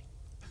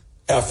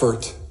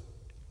 effort,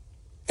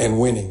 and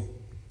winning,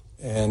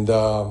 and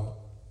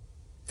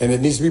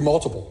it needs to be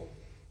multiple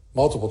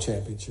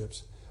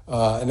championships,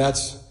 and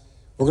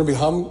we're going to be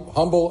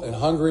humble and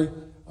hungry,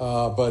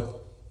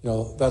 but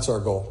that's our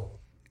goal.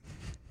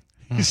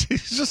 He's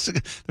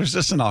there's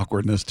just an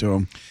awkwardness to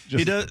him.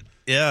 He does,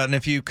 yeah. And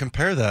if you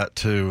compare that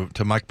to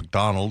Mike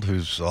Macdonald,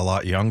 who's a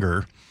lot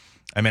younger,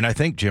 I mean, I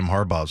think Jim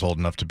Harbaugh is old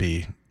enough to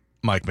be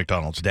Mike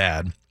Macdonald's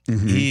dad.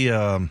 Mm-hmm. He,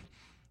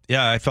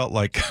 I felt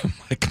like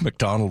Mike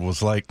Macdonald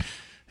was like,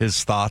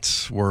 his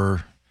thoughts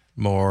were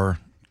more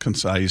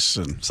concise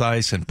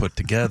and put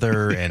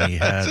together, and he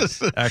had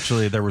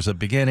actually there was a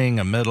beginning,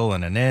 a middle,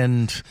 and an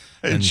end.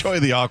 I enjoy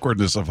the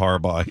awkwardness of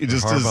Harbaugh. He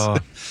just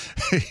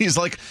is. He's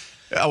like,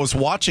 I was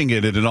watching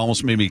it, and it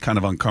almost made me kind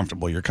of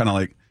uncomfortable. You're kind of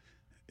like,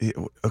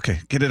 okay,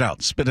 get it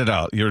out, spit it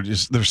out.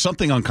 There's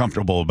something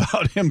uncomfortable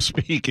about him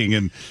speaking.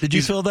 And did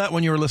you feel that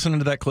when you were listening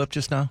to that clip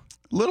just now?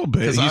 A little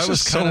bit. Because I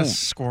was kind of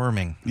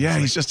squirming. Yeah,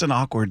 he's just an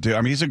awkward dude.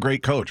 I mean, he's a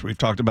great coach. We've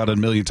talked about it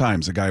a million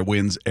times. The guy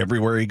wins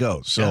everywhere he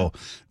goes. So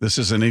This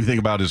isn't anything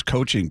about his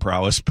coaching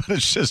prowess, but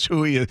it's just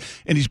who he is.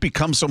 And he's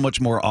become so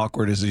much more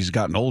awkward as he's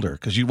gotten older.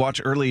 Because you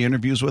watch early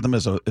interviews with him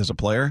as a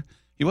player,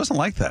 he wasn't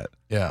like that.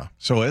 Yeah.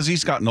 So as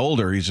he's gotten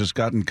older, he's just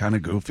gotten kind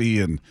of goofy,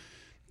 and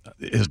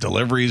his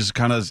delivery's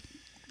kind of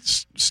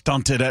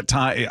stunted at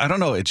times. I don't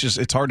know.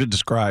 It's hard to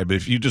describe.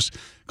 If you just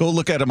go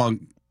look at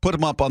him put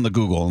him up on the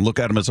Google and look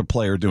at him as a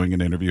player doing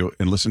an interview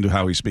and listen to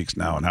how he speaks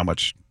now and how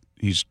much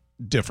he's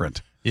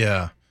different.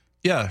 Yeah.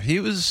 Yeah, he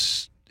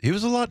was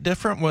a lot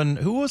different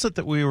who was it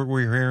that we were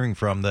hearing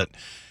from that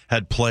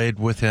had played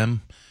with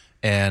him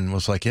and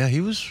was like, yeah,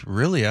 he was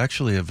really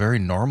actually a very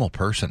normal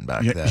person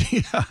back then.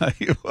 Yeah,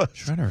 he was.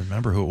 I'm trying to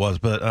remember who it was,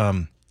 but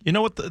you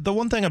know what? The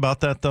one thing about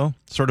that, though,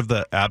 sort of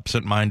the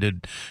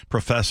absent-minded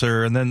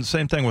professor, and then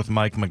same thing with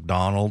Mike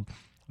Macdonald,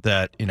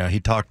 that,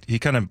 he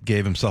kind of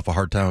gave himself a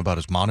hard time about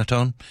his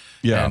monotone,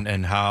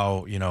 and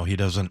how, he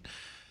doesn't,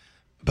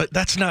 but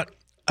that's not,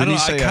 Did he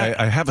say,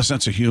 I have a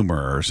sense of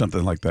humor or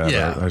something like that?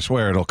 Yeah. Or I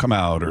swear it'll come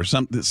out, or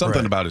something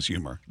right. About his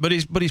humor. But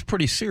he's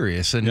pretty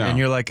serious, and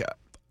you're like,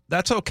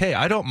 that's okay.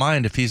 I don't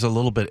mind if he's a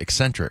little bit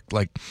eccentric.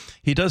 Like,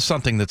 he does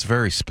something that's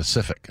very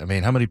specific. I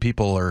mean, how many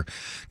people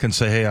can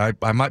say, hey,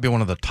 I might be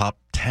one of the top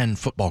 10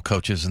 football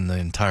coaches in the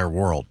entire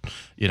world?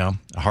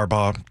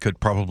 Harbaugh could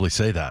probably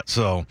say that.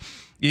 So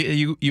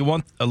you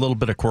want a little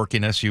bit of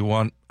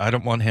quirkiness. I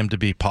don't want him to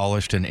be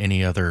polished in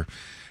any other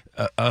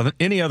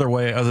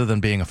way other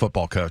than being a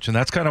football coach. And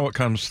that's kind of what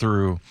comes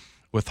through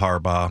with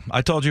Harbaugh.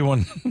 I told you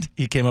when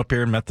he came up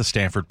here and met the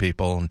Stanford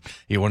people, and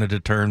he wanted to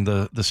turn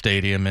the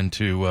stadium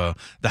into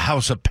the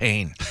House of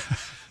Pain.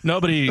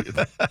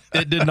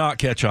 It did not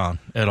catch on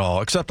at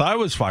all, except I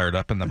was fired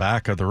up in the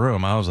back of the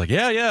room. I was like,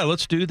 yeah,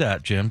 let's do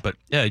that, Jim. But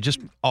yeah, just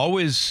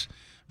always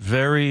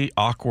very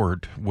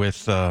awkward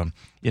with,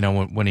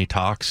 when he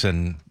talks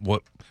and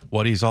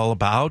what he's all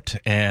about.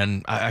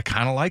 And I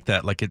kind of like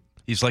that. Like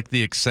he's like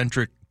the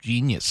eccentric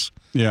genius.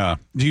 Yeah.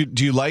 Do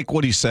you like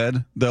what he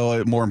said,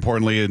 though, more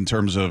importantly, in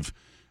terms of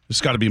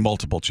it's got to be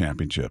multiple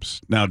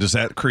championships? Now, does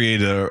that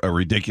create a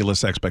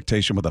ridiculous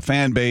expectation with a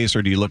fan base,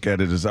 or do you look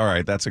at it as, all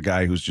right, that's a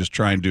guy who's just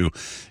trying to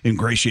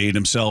ingratiate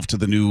himself to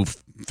the new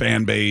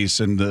fan base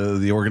and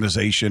the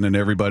organization and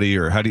everybody?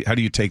 Or how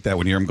do you take that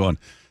when you hear him going,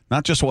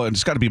 not just one,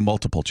 it's got to be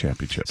multiple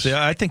championships? See,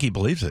 I think he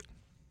believes it.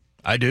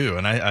 I do,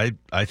 and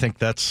I think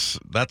that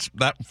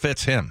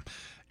fits him.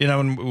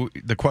 And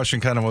the question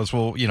kind of was,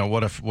 well,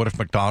 what if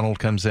Macdonald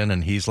comes in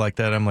and he's like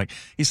that? I'm like,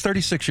 he's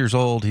 36 years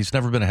old. He's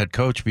never been a head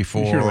coach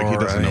before. You're like, he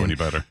doesn't know any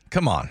better.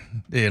 Come on.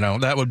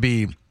 That would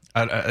be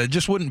It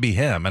just wouldn't be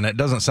him, and it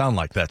doesn't sound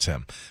like that's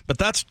him. But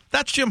that's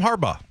Jim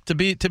Harbaugh. To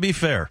be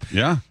fair,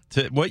 yeah.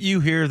 What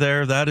you hear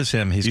there, that is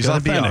him. He's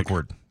going to be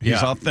awkward.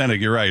 He's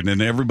authentic. You're right.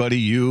 And everybody,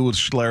 you,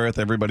 Schlereth,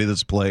 everybody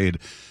that's played,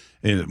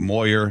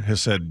 Moyer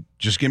has said,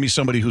 just give me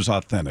somebody who's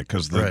authentic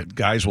because the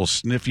guys will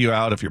sniff you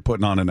out if you're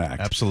putting on an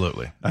act.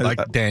 Absolutely.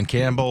 Like Dan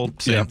Campbell,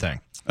 same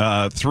thing.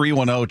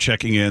 310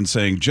 checking in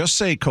saying, just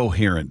say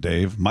coherent,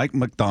 Dave. Mike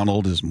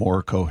Macdonald is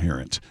more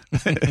coherent.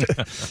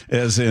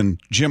 As in,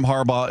 Jim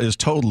Harbaugh is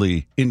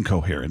totally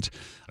incoherent.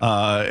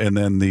 And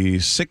then the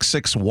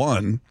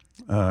 661,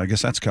 I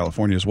guess that's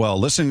California as well.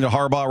 Listening to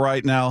Harbaugh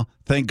right now,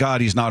 thank God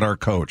he's not our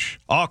coach.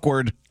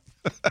 Awkward.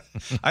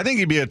 I think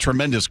he'd be a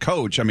tremendous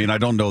coach. I mean, I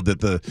don't know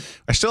that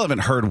I still haven't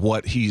heard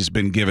what he's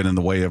been given in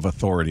the way of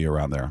authority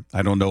around there.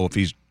 I don't know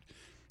if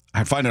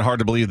I find it hard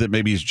to believe that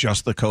maybe he's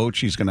just the coach.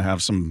 He's going to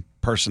have some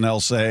personnel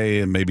say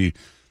and maybe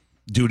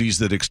duties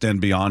that extend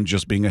beyond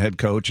just being a head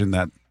coach, and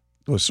that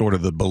was sort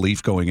of the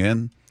belief going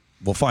in.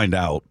 We'll find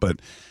out,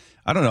 but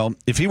I don't know.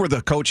 If he were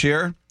the coach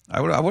here,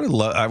 I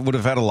would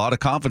have had a lot of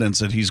confidence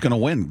that he's going to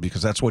win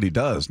because that's what he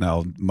does.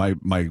 Now,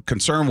 my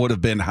concern would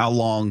have been how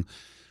long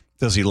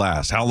does he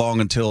last? How long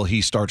until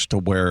he starts to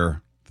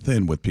wear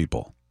thin with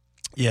people?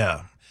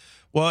 Yeah.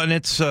 Well, and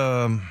it's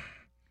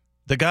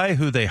the guy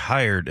who they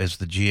hired as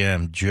the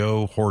GM,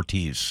 Joe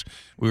Hortiz.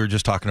 We were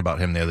just talking about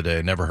him the other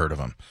day. Never heard of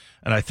him.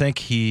 And I think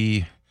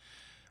he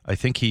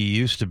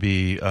used to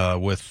be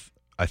with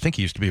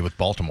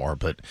Baltimore.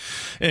 But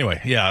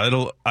anyway,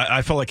 yeah,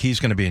 I feel like he's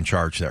going to be in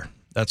charge there.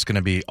 That's going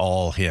to be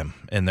all him,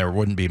 and there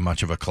wouldn't be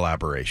much of a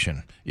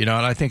collaboration. And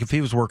I think if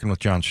he was working with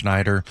John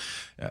Schneider,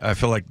 I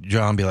feel like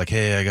John would be like,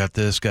 hey, I got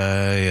this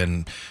guy,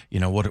 and,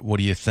 what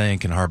do you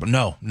think? And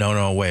Harbaugh,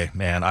 no way,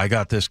 man. I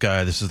got this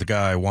guy. This is the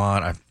guy I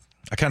want.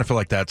 I kind of feel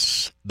like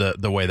that's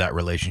the way that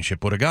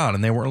relationship would have gone,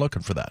 and they weren't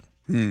looking for that.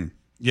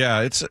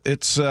 Yeah,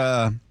 it's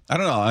I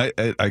don't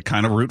know. I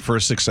kind of root for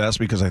his success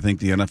because I think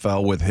the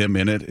NFL with him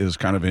in it is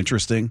kind of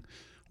interesting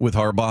with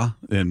Harbaugh,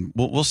 and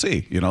we'll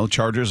see.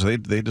 Chargers, they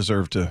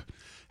deserve to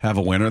have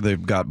a winner.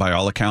 They've got, by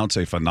all accounts,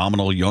 a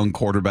phenomenal young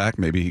quarterback.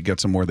 Maybe he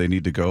gets them where they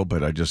need to go,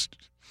 but his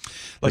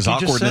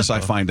awkwardness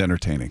I find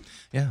entertaining.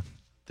 Yeah.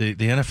 The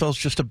NFL's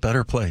just a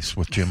better place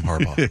with Jim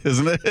Harbaugh.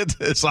 Isn't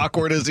it? As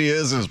awkward as he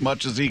is, as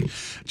much as he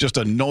just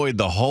annoyed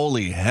the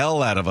holy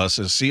hell out of us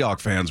as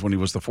Seahawks fans when he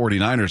was the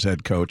 49ers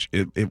head coach,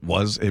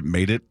 it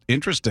made it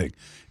interesting.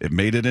 It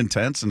made it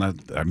intense, and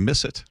I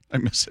miss it. I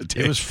miss it,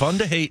 Dave. It was fun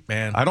to hate,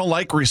 man. I don't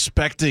like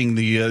respecting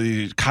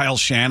the Kyle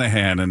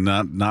Shanahan and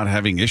not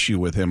having issue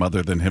with him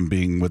other than him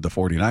being with the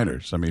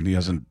 49ers. I mean,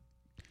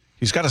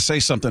 he's got to say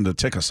something to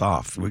tick us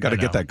off. We got to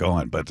get that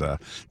going. But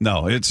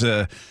no, it's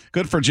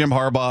good for Jim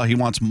Harbaugh. He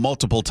wants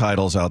multiple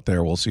titles out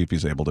there. We'll see if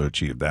he's able to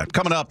achieve that.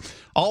 Coming up,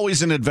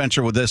 always an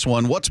adventure with this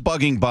one. What's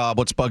bugging Bob?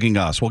 What's bugging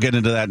us? We'll get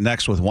into that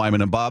next with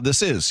Wyman and Bob.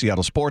 This is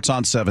Seattle Sports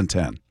on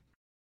 710.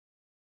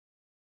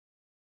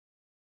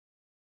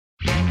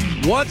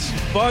 What's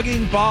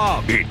bugging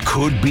Bob? It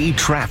could be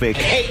traffic.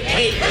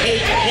 Hey.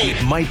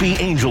 It might be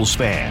Angels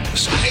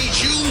fans. I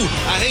hate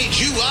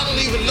you. I don't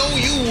even know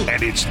you.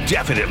 And it's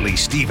definitely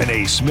Stephen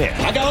A. Smith.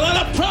 I got a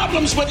lot of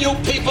problems with you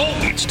people.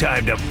 It's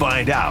time to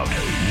find out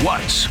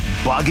what's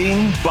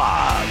bugging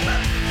Bob.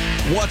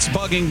 What's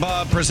bugging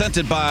Bob?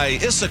 Presented by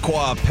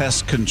Issaquah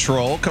Pest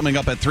Control. Coming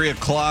up at 3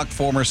 o'clock,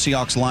 former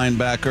Seahawks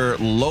linebacker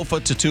Lofa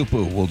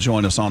Tatupu will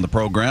join us on the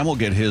program. We'll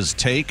get his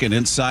take and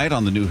insight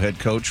on the new head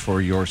coach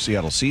for your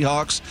Seattle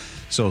Seahawks.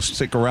 So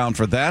stick around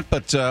for that.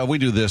 But we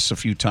do this a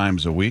few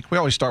times a week. We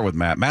always start with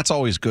Matt. Matt's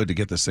always good to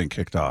get this thing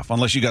kicked off,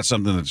 unless you got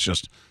something that's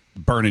just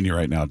burning you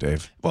right now,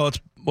 Dave. Well,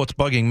 what's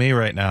bugging me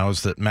right now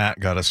is that Matt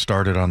got us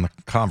started on the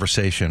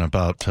conversation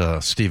about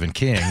Stephen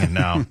King, and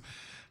now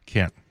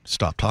can't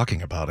stop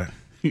talking about it.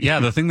 Yeah,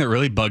 the thing that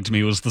really bugged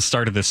me was the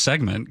start of this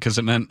segment because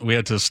it meant we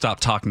had to stop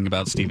talking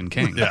about Stephen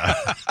King. Yeah.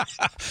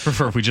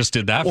 Prefer if we just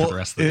did that for the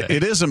rest of the day.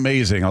 It is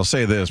amazing. I'll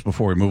say this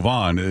before we move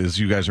on, as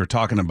you guys are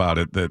talking about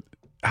it, that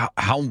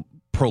how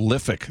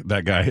prolific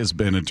that guy has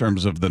been in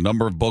terms of the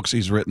number of books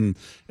he's written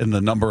and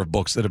the number of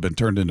books that have been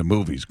turned into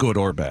movies, good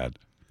or bad.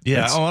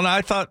 Yeah, and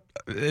I thought,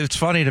 it's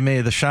funny to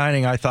me, The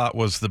Shining I thought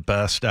was the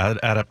best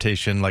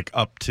adaptation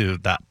up to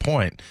that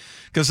point.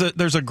 Because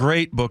there's a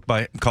great book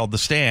called The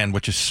Stand,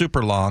 which is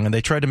super long, and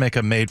they tried to make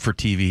a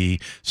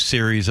made-for-TV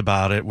series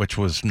about it, which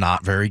was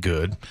not very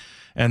good.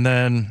 And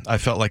then I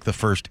felt like the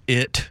first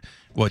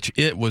which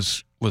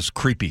was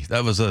creepy.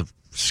 That was a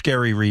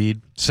scary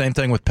read. Same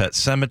thing with Pet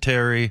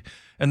Sematary.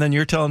 And then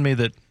you're telling me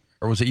that,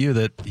 or was it you,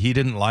 that he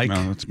didn't like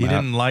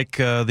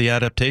the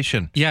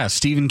adaptation? Yeah,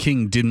 Stephen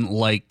King didn't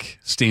like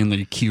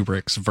Stanley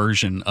Kubrick's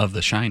version of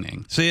The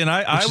Shining. See, and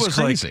I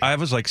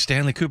was like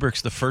Stanley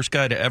Kubrick's the first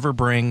guy to ever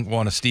bring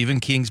one of Stephen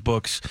King's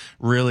books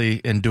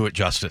really and do it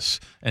justice,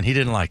 and he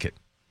didn't like it.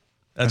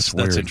 That's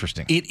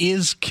interesting. It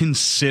is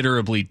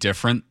considerably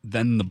different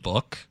than the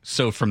book,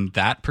 so from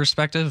that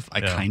perspective, I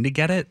kind of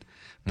get it.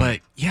 But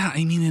yeah,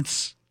 I mean,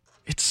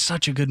 It's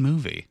such a good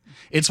movie.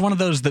 It's one of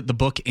those that the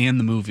book and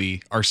the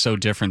movie are so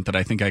different that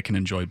I think I can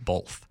enjoy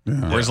both.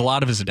 Yeah. Whereas a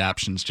lot of his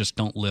adaptions just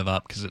don't live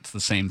up because it's the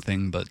same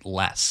thing but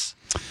less.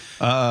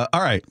 All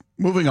right,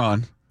 moving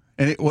on.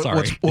 And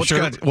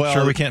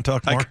sure we can't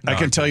talk more? I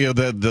can tell you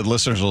that the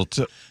listeners will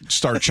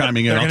start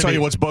chiming in. I'll tell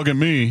you what's bugging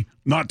me.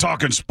 Not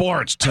talking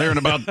sports. Hearing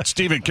about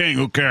Stephen King.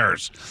 Who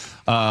cares?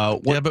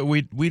 But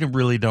we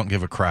really don't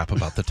give a crap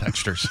about the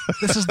texters.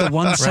 This is the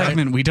one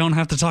segment we don't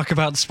have to talk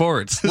about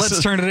sports.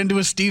 Let's turn it into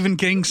a Stephen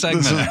King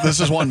segment. This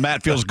is one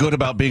Matt feels good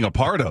about being a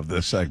part of,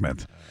 this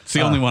segment. It's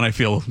the only one I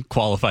feel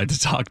qualified to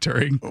talk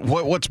during.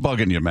 What's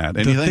bugging you, Matt?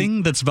 Anything? The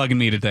thing that's bugging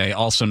me today,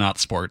 also not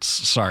sports,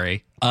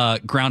 sorry,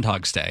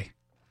 Groundhog's Day.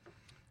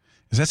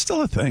 Is that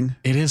still a thing?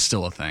 It is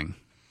still a thing.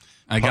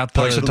 I got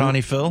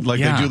Punxsutawney Phil?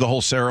 They do the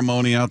whole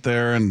ceremony out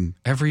there. And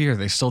every year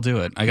they still do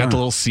it. I got the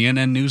little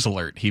CNN news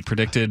alert. He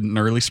predicted an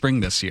early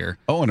spring this year.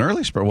 Oh, an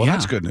early spring. Well,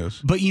 that's good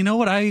news. But you know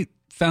what I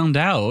found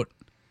out?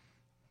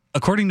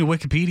 According to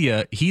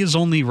Wikipedia, he is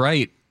only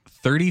right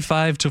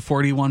 35 to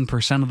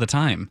 41% of the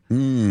time.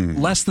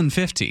 Less than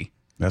 50.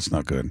 That's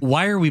not good.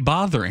 Why are we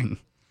bothering?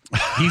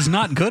 He's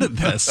not good at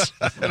this.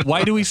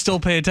 Why do we still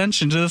pay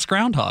attention to this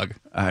groundhog?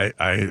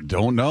 I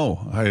don't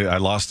know. I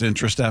lost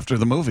interest after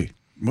the movie.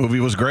 Movie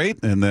was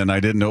great, and then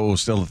I didn't know it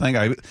was still a thing.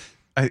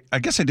 I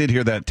guess I did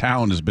hear that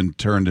town has been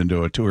turned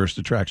into a tourist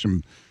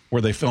attraction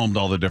where they filmed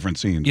all the different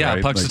scenes. Yeah,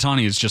 right?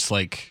 Punxsutawney is just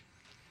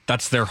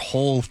that's their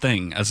whole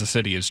thing as a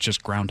city is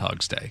just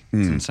Groundhog's Day.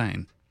 It's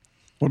insane.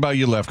 What about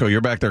you, Lefko?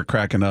 You're back there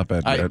cracking up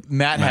at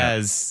Matt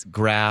has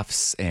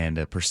graphs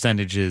and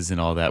percentages and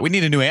all that. We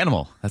need a new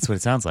animal. That's what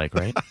it sounds like,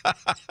 right?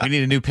 We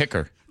need a new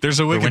picker. There's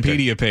a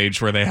Wikipedia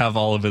page where they have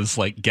all of his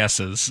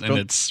guesses, and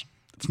it's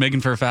making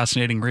for a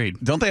fascinating read.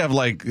 Don't they have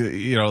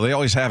they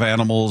always have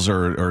animals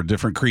or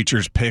different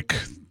creatures pick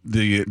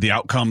the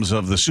outcomes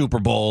of the Super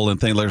Bowl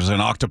and things. There's an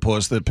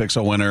octopus that picks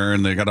a winner,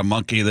 and they got a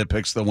monkey that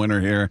picks the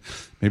winner here.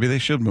 Maybe they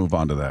should move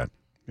on to that.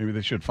 Maybe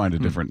they should find a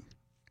different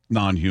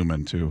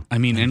non-human too. I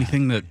mean,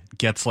 anything that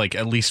gets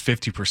at least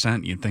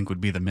 50%, you'd think would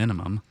be the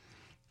minimum.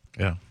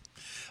 Yeah.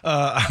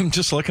 I'm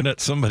just looking at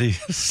somebody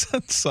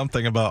said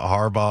something about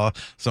Harbaugh,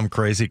 some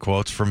crazy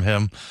quotes from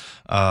him.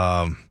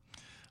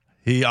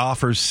 He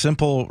offers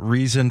simple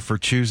reason for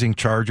choosing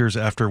Chargers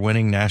after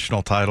winning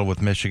national title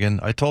with Michigan.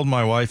 I told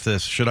my wife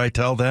this. Should I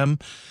tell them?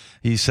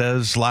 He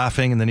says,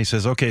 laughing, and then he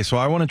says, okay, so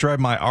I want to drive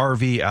my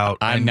RV out.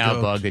 I'm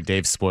now bugged that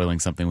Dave's spoiling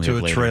something we to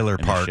have a later trailer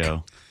in park. The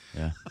show.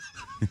 Yeah.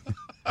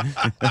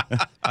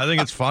 I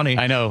think it's funny.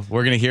 I know.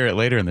 We're going to hear it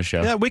later in the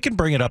show. Yeah, we can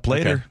bring it up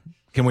later. Okay.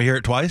 Can we hear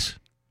it twice?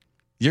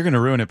 You're going to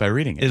ruin it by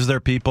reading it. Is there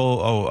people?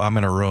 Oh, I'm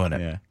going to ruin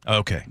it. Yeah.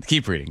 Okay.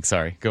 Keep reading.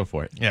 Sorry. Go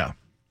for it. Yeah.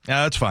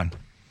 Yeah, that's fine.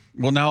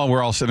 Well, now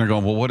we're all sitting there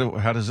going, well,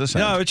 how does this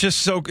end? No,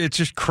 it's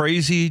just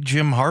crazy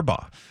Jim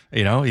Harbaugh.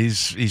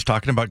 He's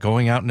talking about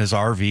going out in his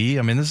RV.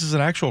 I mean, this is an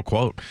actual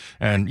quote.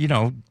 And,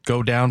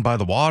 go down by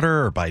the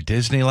water or by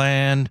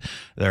Disneyland.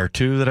 There are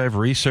two that I've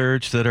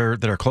researched that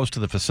are close to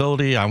the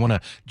facility. I want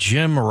to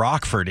Jim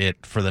Rockford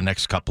it for the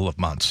next couple of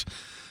months.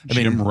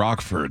 Jim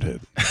Rockford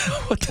it.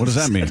 What does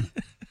that mean?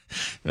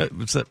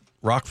 Was that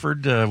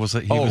Rockford? Was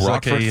it? He was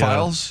Rockford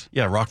Files?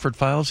 Yeah, Rockford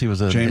Files. He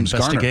was an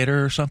investigator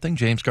Garner. Or something.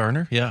 James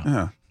Garner.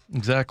 Yeah.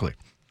 Exactly.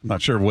 I'm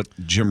not sure what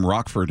Jim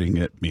Rockfording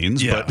it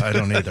means. Yeah, but I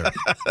don't either.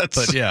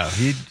 But yeah,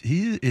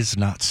 he is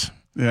nuts.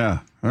 Yeah.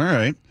 All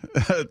right.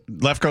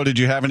 Lefko, did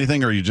you have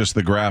anything, or are you just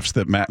the graphs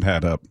that Matt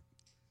had up?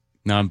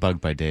 No, I'm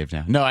bugged by Dave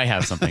now. No, I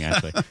have something,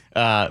 actually.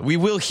 We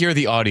will hear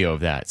the audio of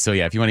that. So,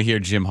 yeah, if you want to hear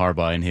Jim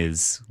Harbaugh in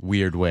his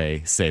weird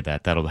way say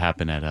that, that'll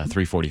happen at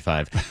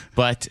 3:45.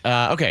 But,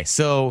 okay,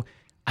 so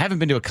I haven't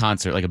been to a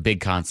concert, like a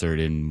big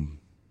concert, in,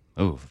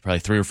 probably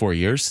 3 or 4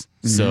 years.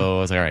 Mm-hmm. So I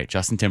was like, all right,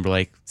 Justin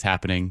Timberlake, it's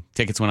happening.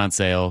 Tickets went on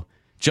sale.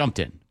 Jumped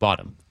in, bought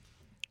them.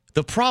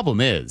 The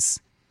problem is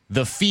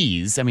the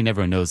fees. I mean,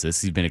 everyone knows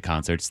this. You've been to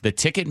concerts. The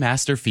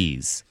Ticketmaster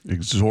fees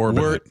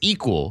exorbitant were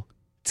equal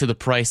to the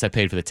price I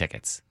paid for the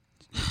tickets.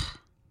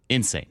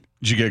 Insane.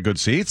 Did you get good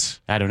seats?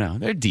 I don't know.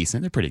 They're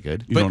decent. They're pretty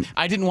good. But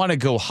I didn't want to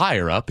go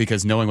higher up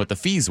because knowing what the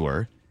fees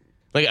were,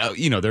 there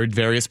are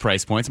various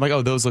price points. I'm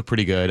like, those look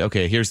pretty good.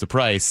 Okay, here's the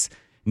price.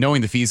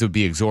 Knowing the fees would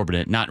be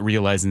exorbitant, not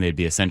realizing they'd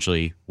be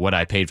essentially what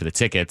I paid for the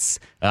tickets,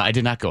 I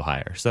did not go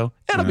higher. So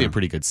that'll be a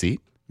pretty good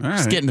seat.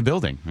 Just get in the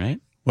building,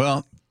 right?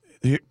 Well,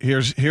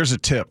 here's a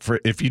tip for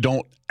if you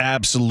don't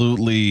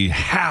absolutely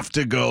have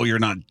to go, you're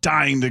not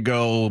dying to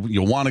go,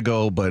 you'll want to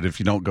go, but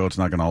if you don't go, it's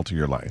not going to alter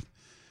your life.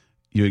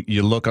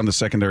 You look on the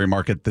secondary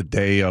market the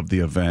day of the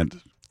event,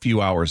 few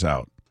hours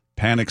out.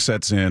 Panic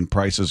sets in,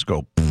 prices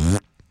go,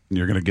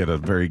 you're going to get a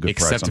very good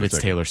price. Except if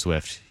it's Taylor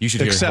Swift. You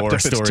should hear horror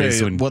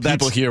stories when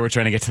people here were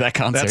trying to get to that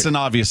concert. That's an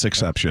obvious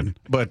exception.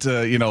 But,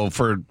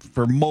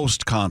 for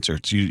most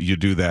concerts, you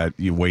do that.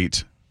 You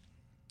wait.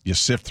 You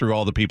sift through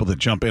all the people that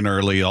jump in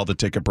early, all the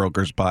ticket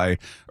brokers buy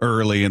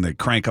early, and they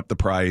crank up the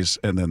price,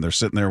 and then they're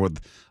sitting there with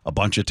a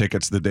bunch of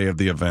tickets the day of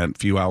the event,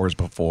 few hours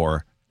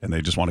before, and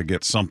they just want to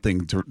get some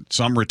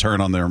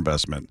return on their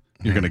investment.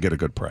 You're going to get a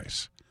good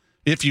price.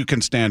 If you can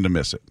stand to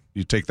miss it,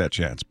 you take that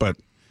chance. But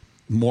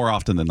more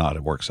often than not,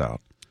 it works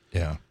out.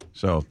 Yeah.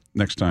 So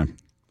next time.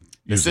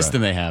 The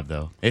system they have,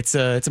 though, it's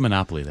a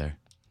monopoly there.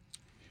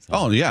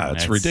 Oh, yeah,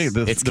 it's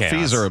ridiculous. The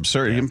fees are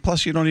absurd. Yeah. And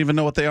plus, you don't even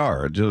know what they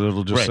are.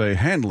 It'll just say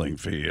handling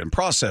fee and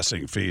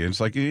processing fee. It's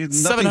like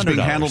nothing's being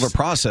handled or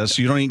processed.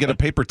 You don't even get a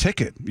paper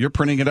ticket. You're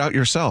printing it out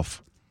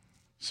yourself.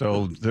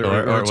 So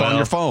or it's on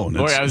your phone.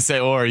 Or I would say,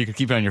 or you could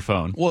keep it on your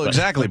phone. Well,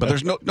 exactly. But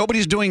there's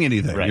nobody's doing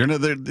anything. Right.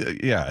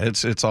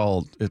 It's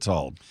all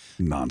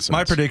nonsense.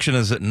 My prediction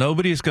is that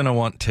nobody's going to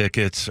want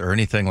tickets or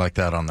anything like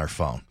that on their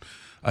phone.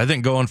 I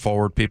think going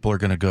forward, people are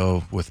going to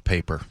go with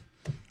paper.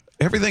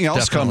 Everything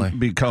else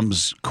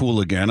becomes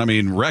cool again. I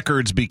mean,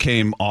 records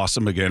became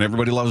awesome again.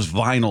 Everybody loves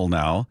vinyl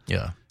now.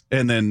 Yeah.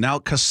 And then now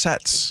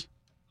cassettes.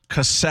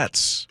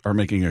 Cassettes are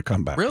making a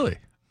comeback. Really?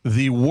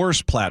 The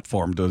worst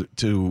platform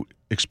to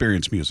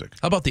experience music.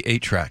 How about the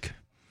 8-track?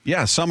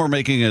 Yeah, some are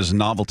making as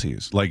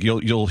novelties. Like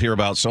you'll hear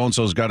about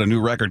so-and-so's got a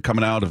new record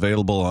coming out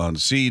available on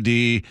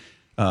CD,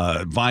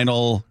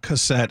 vinyl,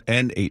 cassette,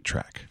 and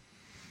 8-track.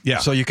 Yeah.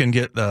 So you can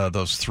get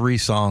those 3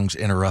 songs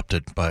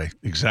interrupted by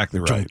exactly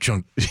right.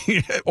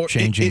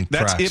 Changing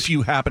that's tracks. if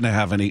you happen to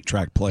have an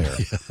 8-track player.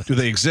 Yeah. Do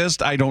they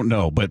exist? I don't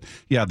know. But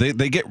yeah,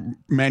 they get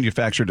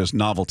manufactured as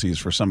novelties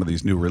for some of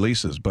these new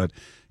releases. But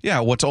yeah,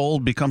 what's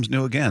old becomes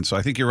new again. So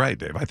I think you're right,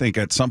 Dave. I think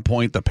at some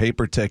point the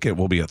paper ticket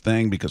will be a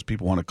thing because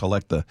people want to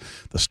collect the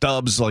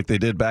stubs like they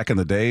did back in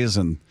the days,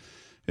 and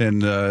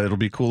it'll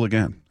be cool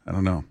again. I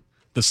don't know.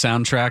 The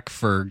soundtrack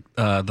for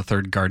the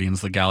third Guardians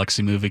of the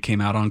Galaxy movie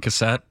came out on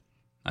cassette.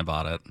 I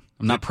bought it.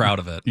 I'm not proud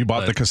of it. You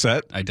bought the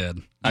cassette? I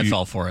did. I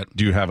fell for it.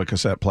 Do you have a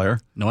cassette player?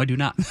 No, I do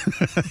not.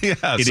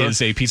 It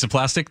is a piece of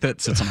plastic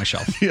that sits on my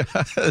shelf. Yeah,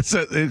 that's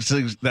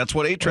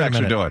what 8-tracks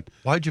are doing.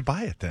 Why'd you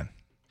buy it then?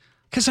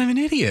 Because I'm an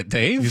idiot,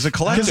 Dave. He's a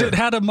collector. Because it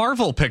had a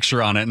Marvel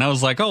picture on it, and I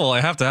was like, oh, well,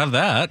 I have to have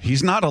that.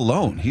 He's not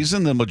alone. He's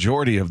in the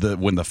majority of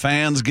when the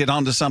fans get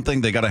onto something,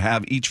 they got to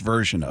have each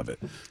version of it.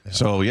 Yeah.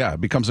 So, yeah,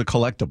 it becomes a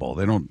collectible.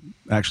 They don't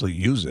actually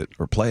use it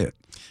or play it.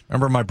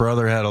 Remember my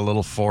brother had a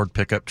little Ford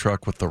pickup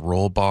truck with the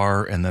roll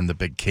bar and then the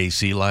big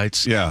KC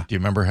lights? Yeah. Do you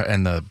remember?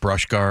 And the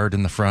brush guard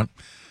in the front?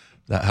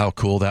 How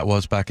cool that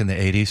was back in the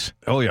 80s?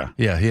 Oh, yeah.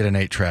 Yeah, he had an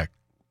 8-track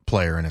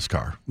player in his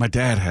car. My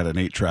dad had an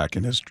 8-track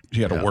in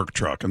he had a work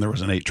truck, and there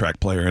was an 8-track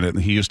player in it,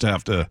 and he used to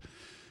have to,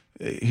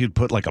 he'd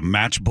put like a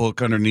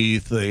matchbook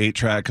underneath the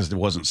 8-track because it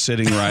wasn't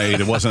sitting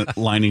right. It wasn't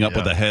lining up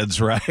with the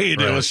heads right. It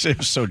was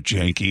so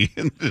janky.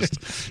 And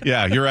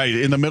yeah, you're right.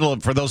 In the middle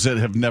of, for those that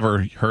have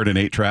never heard an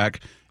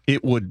 8-track,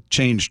 it would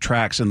change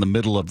tracks in the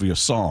middle of your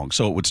song.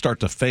 So it would start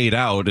to fade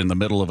out in the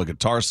middle of a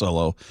guitar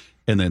solo,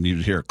 and then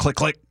you'd hear click,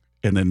 click,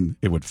 and then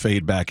it would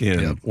fade back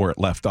in where it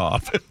left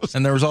off.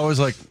 And there was always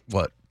like,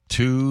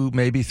 2,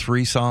 maybe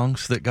 3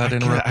 songs that got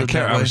interrupted.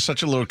 I was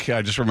such a little kid.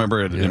 I just remember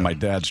it in my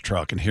dad's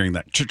truck and hearing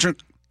that,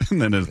 and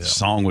then the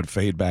song would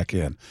fade back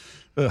in.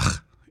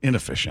 Ugh,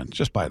 inefficient.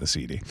 Just buy the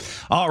CD.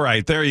 All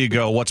right, there you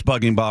go. What's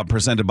Bugging Bob,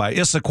 presented by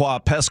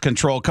Issaquah Pest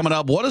Control. Coming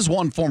up, what does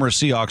one former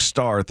Seahawks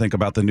star think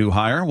about the new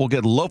hire? We'll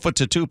get Lofa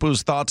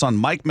Tatupu's thoughts on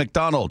Mike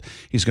Macdonald.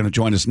 He's going to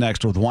join us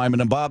next with Wyman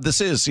and Bob. This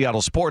is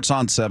Seattle Sports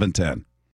on 710.